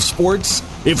world of sports?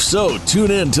 If so,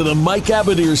 tune in to the Mike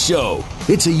Abadir Show.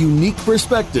 It's a unique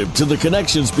perspective to the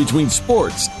connections between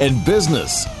sports and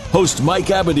business. Host Mike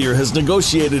Abadir has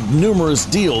negotiated numerous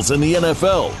deals in the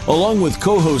NFL. Along with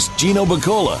co-host Gino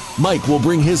Bacola, Mike will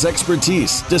bring his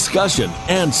expertise, discussion,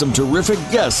 and some terrific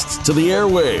guests to the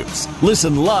airwaves.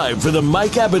 Listen live for the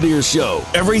Mike Abadir Show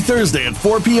every Thursday at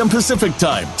 4 p.m. Pacific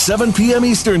Time, 7 p.m.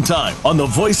 Eastern Time on the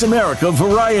Voice America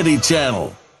Variety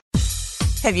Channel.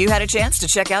 Have you had a chance to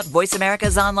check out Voice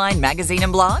America's online magazine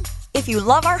and blog? If you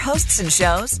love our hosts and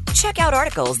shows, check out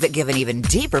articles that give an even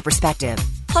deeper perspective.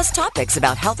 Plus topics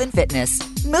about health and fitness,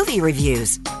 movie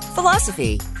reviews,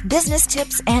 philosophy, business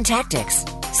tips and tactics,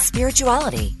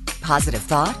 spirituality, positive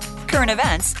thought, current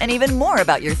events, and even more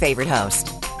about your favorite host.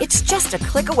 It's just a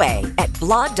click away at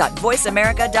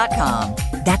blog.voiceamerica.com.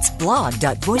 That's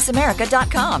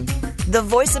blog.voiceamerica.com. The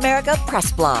Voice America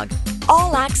Press Blog.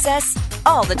 All access,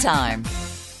 all the time.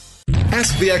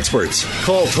 Ask the experts.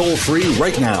 Call toll-free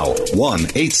right now,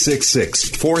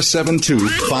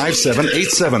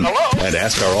 1-866-472-5787. And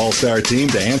ask our All-Star team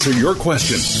to answer your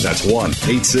question. That's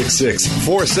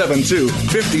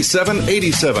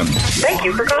 1-866-472-5787. Thank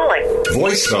you for calling.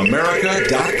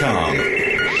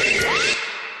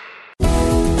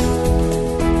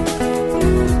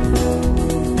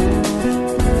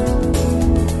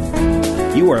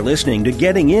 You are listening to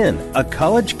Getting In, a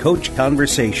College Coach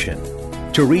Conversation.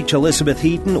 To reach Elizabeth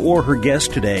Heaton or her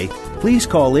guest today, please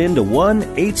call in to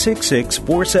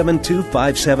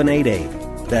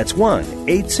 1-866-472-5788. That's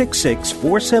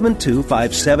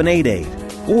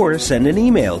 1-866-472-5788. Or send an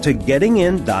email to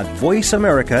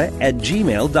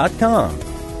gettingin.voiceamerica@gmail.com.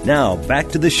 Now, back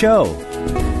to the show.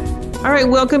 All right,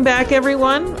 welcome back,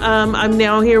 everyone. I'm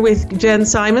now here with Jen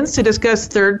Simons to discuss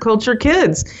third culture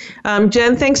kids.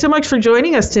 Jen, thanks so much for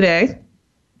joining us today.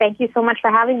 Thank you so much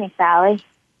for having me, Sally.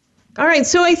 All right,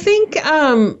 so I think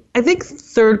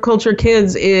third culture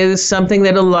kids is something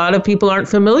that a lot of people aren't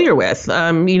familiar with.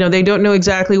 They don't know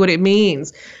exactly what it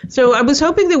means. So I was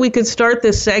hoping that we could start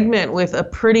this segment with a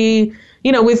pretty,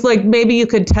 with like maybe you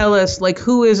could tell us like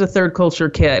who is a third culture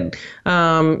kid?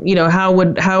 How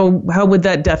would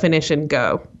that definition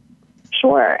go?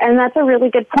 Sure, and that's a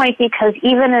really good point because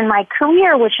even in my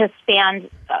career, which has spanned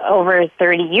over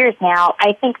 30 years now,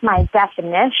 I think my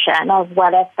definition of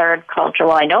what a third culture,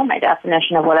 well, I know my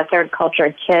definition of what a third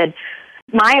culture kid,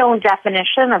 my own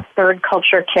definition of third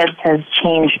culture kids has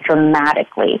changed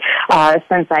dramatically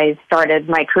since I started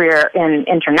my career in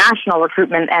international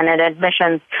recruitment and in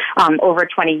admissions over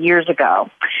 20 years ago.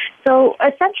 So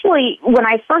essentially, when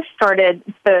I first started,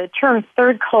 the term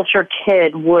third culture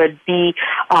kid would be,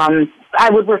 I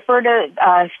would refer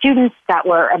to students that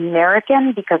were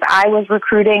American because I was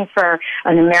recruiting for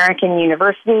an American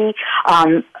university.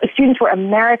 Students were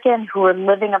American who were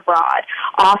living abroad.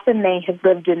 Often they had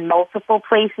lived in multiple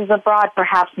places abroad.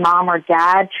 Perhaps mom or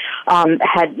dad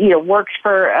had worked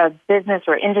for a business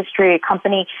or industry, a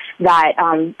company that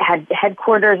had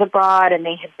headquarters abroad, and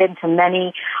they had been to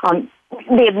many.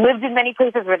 They had lived in many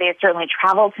places where they had certainly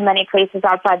traveled to many places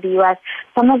outside the U.S.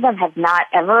 Some of them had not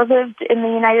ever lived in the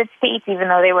United States, even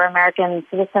though they were American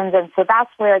citizens. And so that's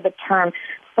where the term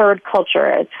third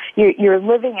culture is. You're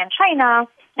living in China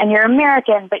and you're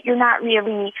American, but you're not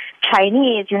really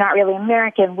Chinese. You're not really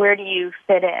American. Where do you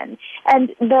fit in?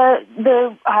 And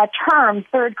the term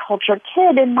third culture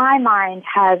kid, in my mind,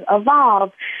 has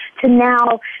evolved to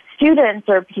now students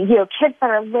or kids that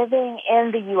are living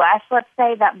in the U.S., let's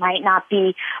say, that might not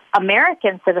be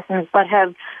American citizens but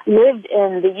have lived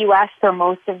in the U.S. for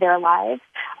most of their lives,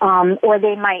 or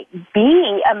they might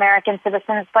be American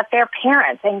citizens, but their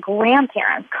parents and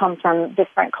grandparents come from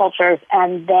different cultures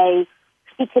and they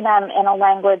speak to them in a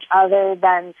language other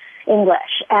than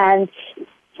English. And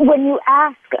when you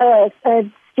ask a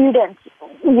student,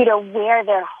 where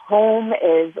their home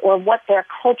is or what their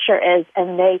culture is,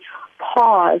 and they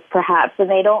pause, perhaps, and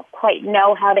they don't quite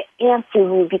know how to answer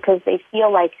you because they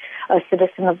feel like a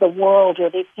citizen of the world, or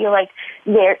they feel like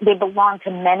they belong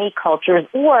to many cultures,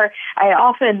 or I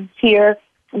often hear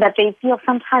that they feel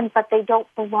sometimes that they don't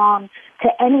belong to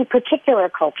any particular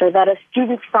culture, that a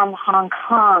student from Hong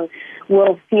Kong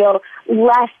will feel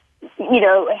less,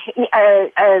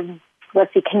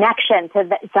 connection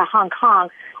to Hong Kong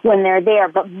when they're there,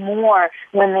 but more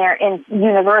when they're in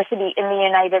university in the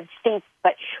United States.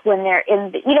 But when they're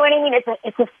in, you know what I mean?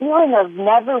 It's a feeling of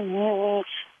never really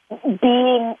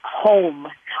being home,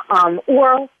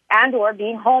 or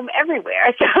being home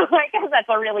everywhere. So I guess that's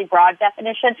a really broad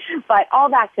definition. But all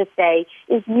that to say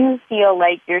is you feel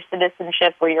like your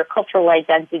citizenship or your cultural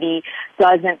identity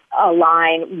doesn't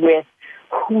align with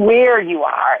where you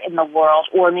are in the world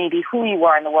or maybe who you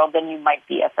are in the world, then you might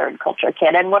be a third culture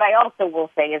kid. And what I also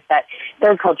will say is that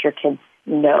third culture kids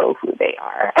know who they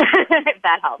are, if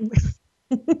that helps.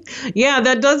 Yeah,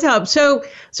 that does help. So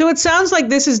it sounds like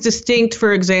this is distinct,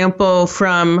 for example,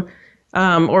 from,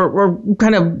 or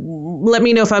kind of let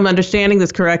me know if I'm understanding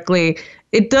this correctly.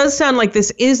 It does sound like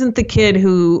this isn't the kid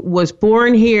who was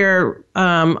born here,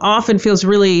 often feels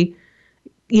really,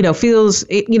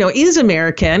 is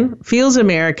American, feels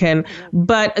American,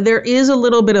 but there is a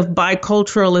little bit of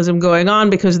biculturalism going on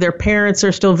because their parents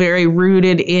are still very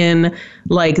rooted in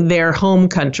like their home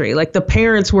country. Like the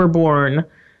parents were born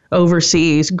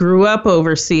overseas, grew up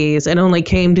overseas, and only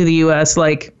came to the U.S.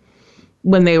 like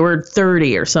when they were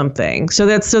 30 or something. So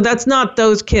that's not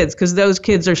those kids, because those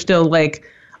kids are still like,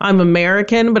 I'm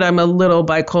American, but I'm a little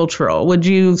bicultural. Would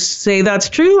you say that's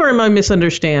true, or am I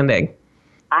misunderstanding?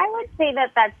 I would say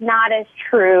that that's not as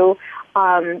true.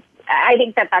 I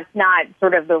think that that's not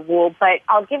sort of the rule, but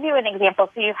I'll give you an example.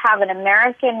 So you have an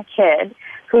American kid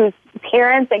whose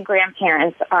parents and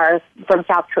grandparents are from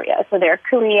South Korea. So they're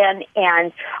Korean,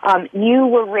 and you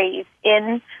were raised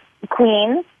in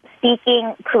Queens,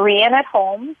 speaking Korean at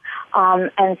home,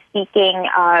 and speaking,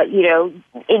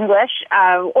 English,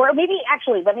 or maybe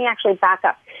actually, let me actually back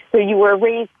up. So you were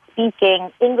raised speaking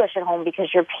English at home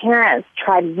because your parents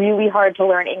tried really hard to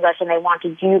learn English and they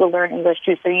wanted you to learn English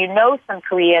too. So you know some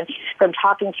Korean from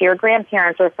talking to your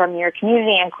grandparents or from your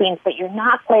community in Queens, but you're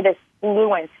not quite as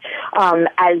fluent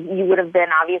as you would have been,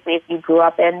 obviously, if you grew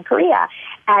up in Korea.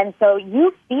 And so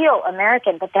you feel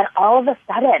American, but then all of a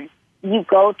sudden, you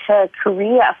go to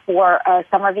Korea for a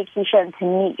summer vacation to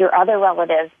meet your other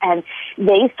relatives, and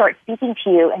they start speaking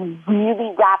to you in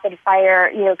really rapid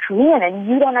fire, Korean, and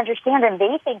you don't understand, and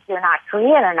they think you're not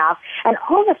Korean enough, and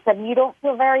all of a sudden you don't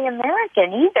feel very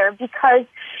American either because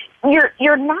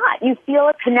you're not. You feel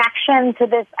a connection to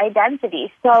this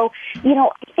identity. So,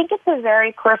 I think it's a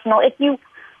very personal. If you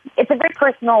it's a very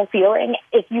personal feeling.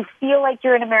 If you feel like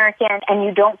you're an American and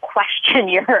you don't question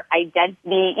your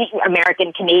identity,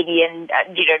 American, Canadian,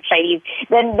 Chinese,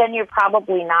 then you're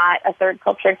probably not a third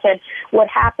culture kid. What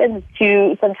happens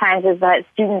sometimes is that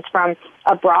students from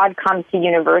abroad come to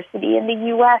university in the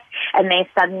U.S. and they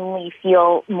suddenly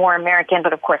feel more American,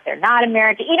 but of course they're not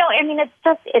American.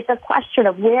 It's a question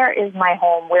of where is my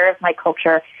home, where is my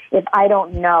culture? If I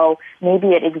don't know, maybe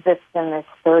it exists in this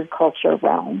third culture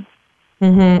realm.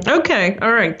 Mm-hmm. Okay.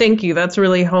 All right. Thank you. That's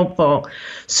really helpful.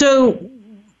 So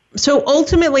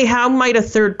ultimately, how might a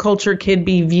third culture kid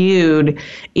be viewed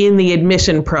in the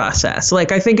admission process?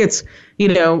 Like, I think it's,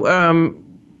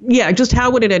 just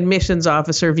how would an admissions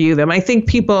officer view them? I think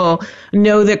people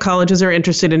know that colleges are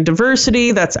interested in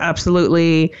diversity. That's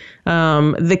absolutely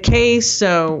the case.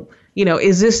 So,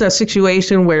 is this a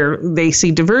situation where they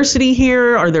see diversity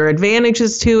here? Are there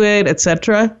advantages to it, et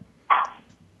cetera?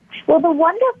 Well, the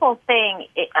wonderful thing,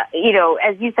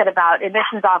 as you said about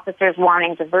admissions officers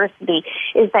wanting diversity,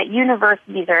 is that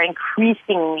universities are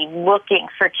increasingly looking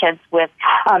for kids with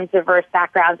diverse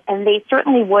backgrounds, and they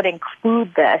certainly would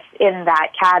include this in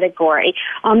that category.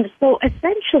 So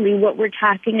essentially what we're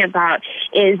talking about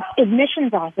is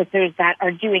admissions officers that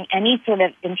are doing any sort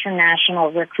of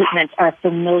international recruitment are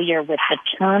familiar with the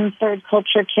term third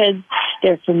culture kids.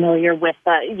 They're familiar with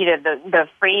the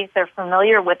phrase. They're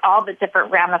familiar with all the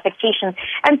different ramifications.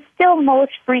 And still,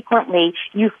 most frequently,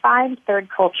 you find third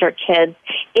culture kids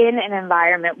in an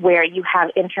environment where you have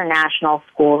international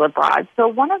schools abroad. So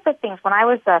one of the things, when I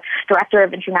was the director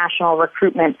of international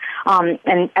recruitment,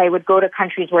 and I would go to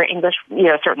countries where English,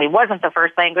 certainly wasn't the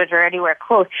first language or anywhere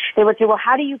close, they would say, well,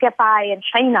 how do you get by in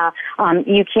China?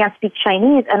 You can't speak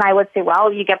Chinese. And I would say,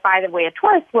 well, you get by the way a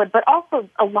tourist would, but also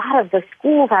a lot of the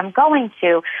schools I'm going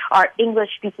to are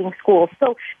English-speaking schools.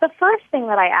 So the first thing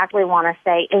that I actually want to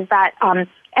say is that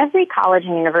every college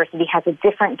and university has a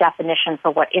different definition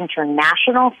for what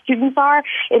international students are.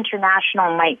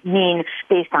 International might mean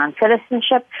based on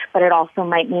citizenship, but it also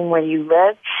might mean where you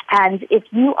live. And if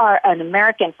you are an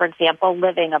American, for example,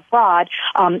 living abroad,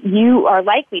 you are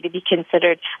likely to be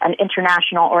considered an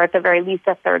international or at the very least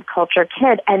a third culture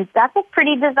kid. And that's a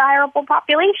pretty desirable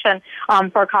population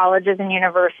for colleges and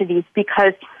universities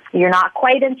because you're not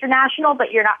quite international,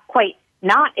 but you're not quite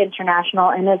not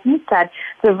international. And as you said,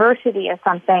 diversity is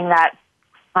something that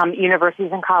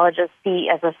universities and colleges see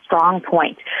as a strong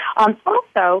point.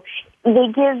 Also, they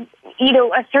give,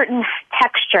 a certain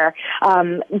texture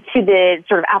to the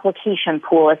sort of application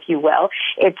pool, if you will.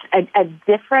 It's a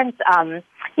different, as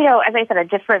I said, a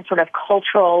different sort of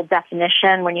cultural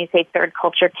definition when you say third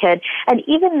culture kid. And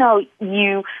even though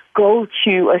you go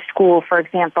to a school, for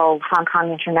example, Hong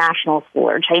Kong International School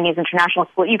or Chinese International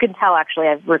School, you can tell, actually,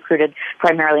 I've recruited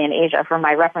primarily in Asia for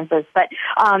my references. But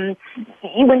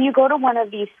when you go to one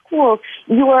of these schools,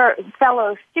 your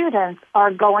fellow students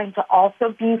are going to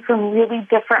also be from really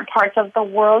different parts of the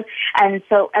world. And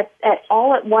so at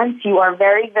all at once, you are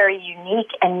very, very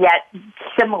unique and yet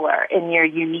similar in your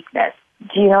uniqueness.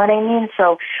 Do you know what I mean?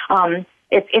 So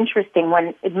it's interesting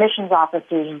when admissions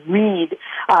officers read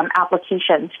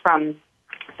applications from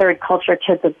third culture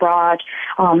kids abroad.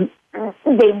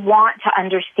 They want to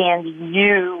understand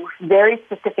you, very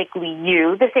specifically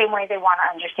you, the same way they want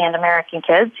to understand American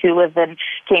kids who live in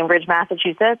Cambridge,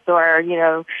 Massachusetts, or,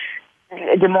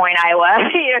 Des Moines, Iowa,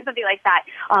 something like that.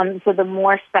 So the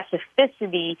more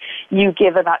specificity you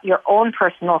give about your own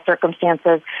personal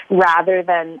circumstances rather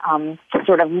than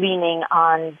sort of leaning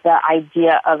on the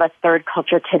idea of a third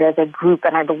culture kid as a group,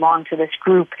 and I belong to this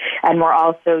group, and we're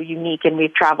all so unique and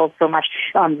we've traveled so much,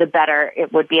 the better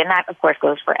it would be. And that, of course,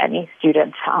 goes for any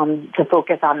student to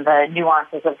focus on the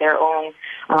nuances of their own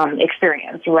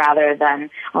experience rather than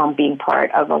being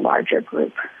part of a larger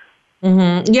group.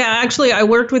 Mm-hmm. Yeah, actually, I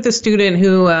worked with a student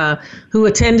who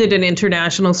attended an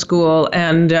international school,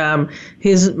 and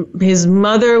his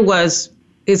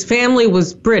family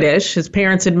was British. His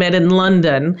parents had met in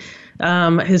London.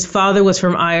 His father was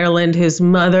from Ireland. His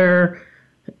mother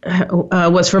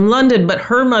was from London, but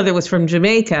her mother was from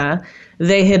Jamaica.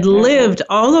 They had lived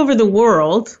all over the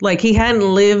world. Like, he hadn't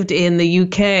lived in the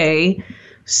UK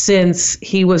since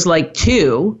he was like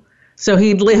 2. So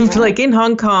he'd lived like in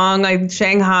Hong Kong,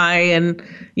 Shanghai, and,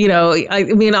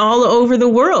 all over the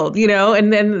world,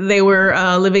 and then they were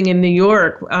living in New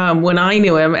York when I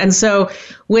knew him. And so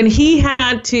when he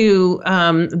had to,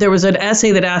 there was an essay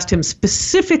that asked him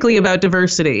specifically about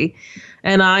diversity.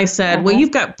 And I said, well, you've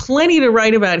got plenty to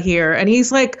write about here. And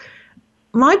he's like,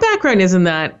 my background isn't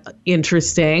that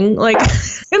interesting. Like,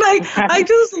 and I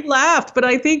just laughed, but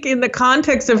I think in the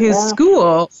context of his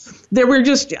school, there were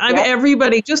just,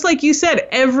 everybody, just like you said,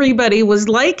 everybody was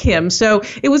like him. So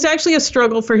it was actually a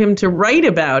struggle for him to write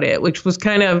about it, which was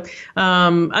kind of,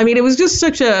 it was just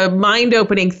such a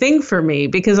mind-opening thing for me,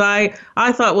 because I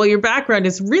thought, well, your background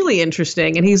is really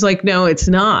interesting. And he's like, no, it's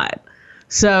not.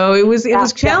 So it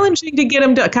was challenging to get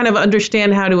him to kind of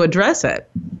understand how to address it.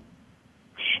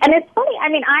 And it's funny,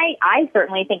 I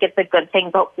certainly think it's a good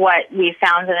thing, but what we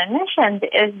found in admissions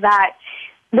is that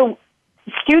the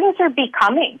students are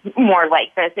becoming more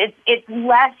like this. It's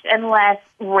less and less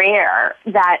rare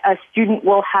that a student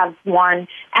will have one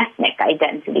ethnic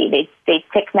identity. They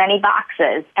tick many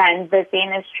boxes, and the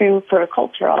same is true for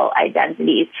cultural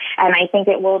identities. And I think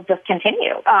it will just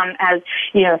continue as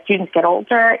students get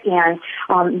older, and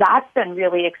that's been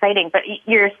really exciting. But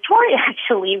your story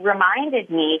actually reminded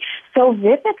me so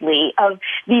vividly of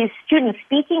these students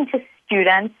speaking to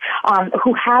students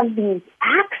who have these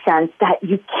accents that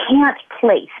you can't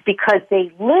place because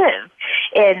they live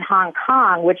in Hong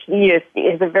Kong, which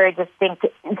is a very distinct,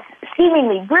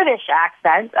 seemingly British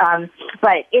accent,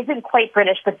 but isn't quite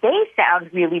British, but they sound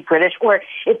really British. Or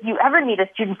if you ever meet a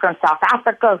student from South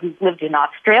Africa who's lived in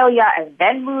Australia and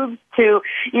then moved to,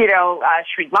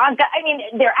 Sri Lanka,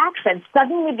 their accents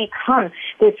suddenly become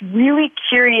this really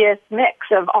curious mix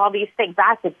of all these things.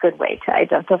 That's a good way to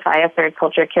identify a third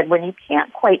culture kid, when you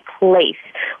can't quite place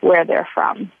where they're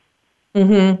from.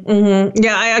 Mm-hmm, mm-hmm.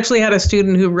 Yeah, I actually had a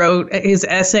student who wrote his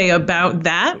essay about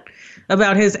that,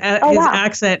 about his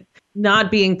accent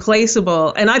not being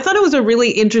placeable. And I thought it was a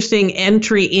really interesting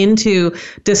entry into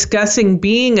discussing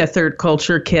being a third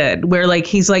culture kid, where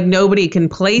he's like, nobody can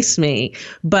place me,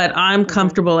 but I'm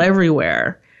comfortable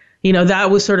everywhere. That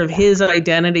was sort of his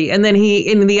identity. And then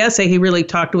in the essay, he really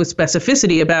talked with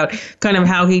specificity about kind of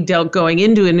how he dealt going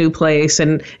into a new place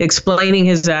and explaining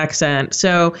his accent.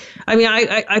 So,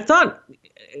 I thought,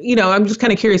 I'm just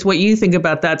kind of curious what you think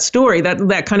about that story,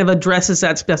 that kind of addresses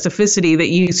that specificity that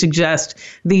you suggest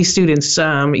these students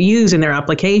use in their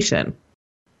application.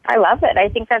 I love it. I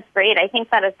think that's great. I think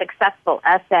that a successful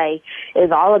essay is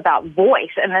all about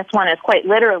voice, and this one is quite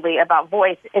literally about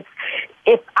voice.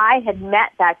 If I had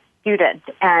met that student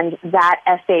and that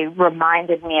essay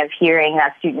reminded me of hearing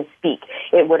that student speak,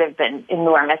 it would have been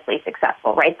enormously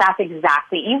successful, right? That's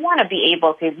exactly, you want to be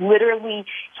able to literally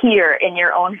hear in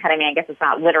your own head. I guess it's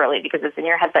not literally because it's in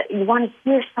your head, but you want to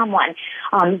hear someone,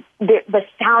 the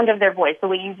sound of their voice, the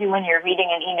way you do when you're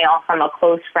reading an email from a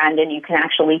close friend and you can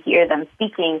actually hear them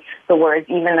speaking the words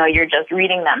even though you're just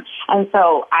reading them. And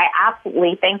so I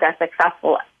absolutely think a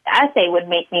successful essay would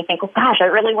make me think, oh gosh, I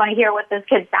really want to hear what this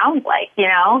kid sounds like,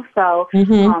 So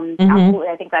absolutely,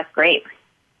 I think that's great.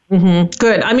 Mm-hmm.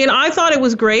 Good. I thought it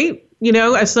was great,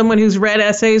 as someone who's read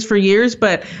essays for years,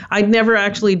 but I'd never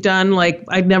actually done,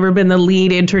 I'd never been the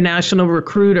lead international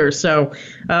recruiter. So,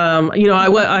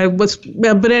 I was,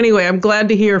 but anyway, I'm glad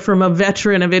to hear from a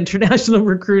veteran of international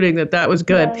recruiting that was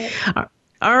good. Right.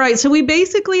 All right. So we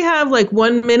basically have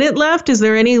 1 minute left. Is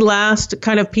there any last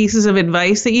kind of pieces of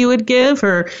advice that you would give,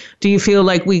 or do you feel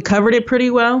like we covered it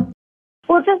pretty well?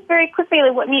 Well, just very quickly,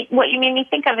 what you made me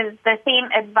think of is the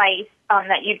same advice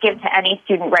that you'd give to any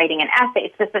student writing an essay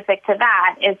specific to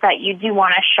that, is that you do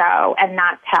want to show and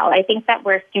not tell. I think that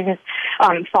where students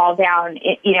fall down,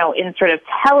 in sort of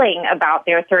telling about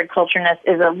their third cultureness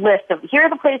is a list of, here are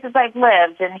the places I've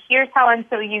lived, and here's how I'm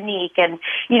so unique, and,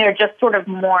 just sort of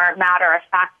more matter of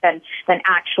fact than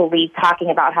actually talking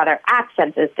about how their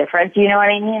accent is different. Do you know what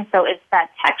I mean? So it's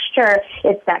that texture,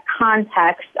 it's that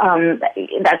context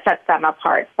that sets them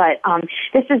apart. But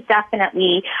this is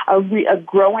definitely a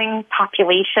growing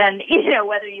population,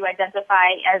 whether you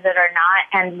identify as it or not.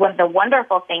 And the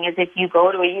wonderful thing is, if you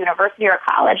go to a university or a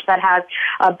college that has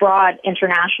a broad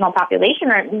international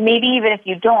population, or maybe even if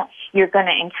you don't, you're going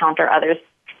to encounter other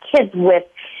kids with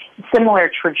similar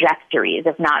trajectories,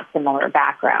 if not similar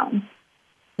backgrounds.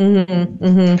 Mm-hmm,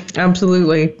 mm-hmm,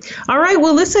 absolutely. All right.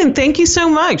 Well, listen, thank you so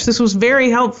much. This was very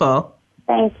helpful.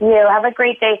 Thank you. Have a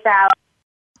great day, Sal.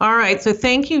 All right. So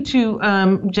thank you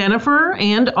to Jennifer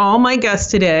and all my guests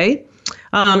today.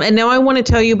 And now I want to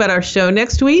tell you about our show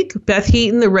next week. Beth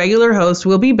Heaton, the regular host,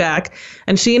 will be back,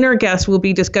 and she and her guests will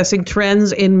be discussing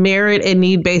trends in merit and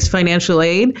need-based financial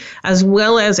aid, as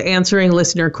well as answering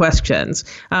listener questions.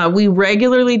 We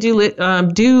regularly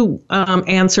do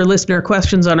answer listener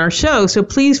questions on our show, so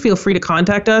please feel free to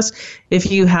contact us if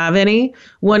you have any.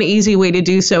 One easy way to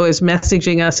do so is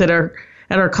messaging us at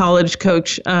our College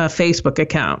Coach Facebook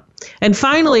account. And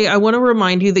finally, I want to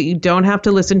remind you that you don't have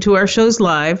to listen to our shows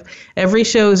live. Every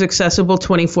show is accessible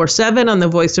 24/7 on the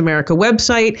Voice America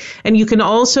website, and you can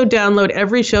also download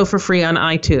every show for free on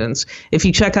iTunes. If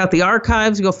you check out the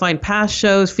archives, you'll find past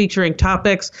shows featuring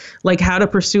topics like how to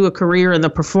pursue a career in the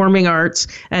performing arts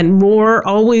and more,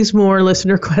 always more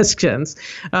listener questions.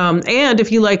 And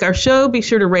if you like our show, be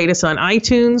sure to rate us on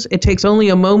iTunes. It takes only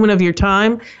a moment of your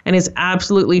time and is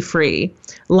absolutely free.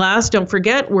 Last, don't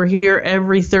forget, we're here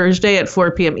every Thursday at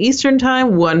 4 p.m. Eastern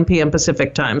Time, 1 p.m.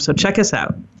 Pacific Time. So check us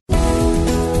out.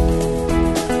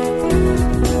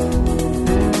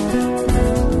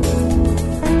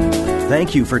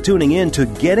 Thank you for tuning in to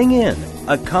Getting In,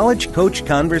 a college coach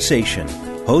conversation,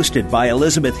 hosted by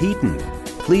Elizabeth Heaton.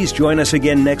 Please join us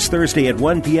again next Thursday at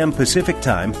 1 p.m. Pacific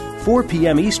Time, 4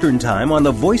 p.m. Eastern Time on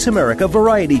the Voice America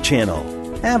Variety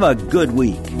Channel. Have a good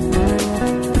week.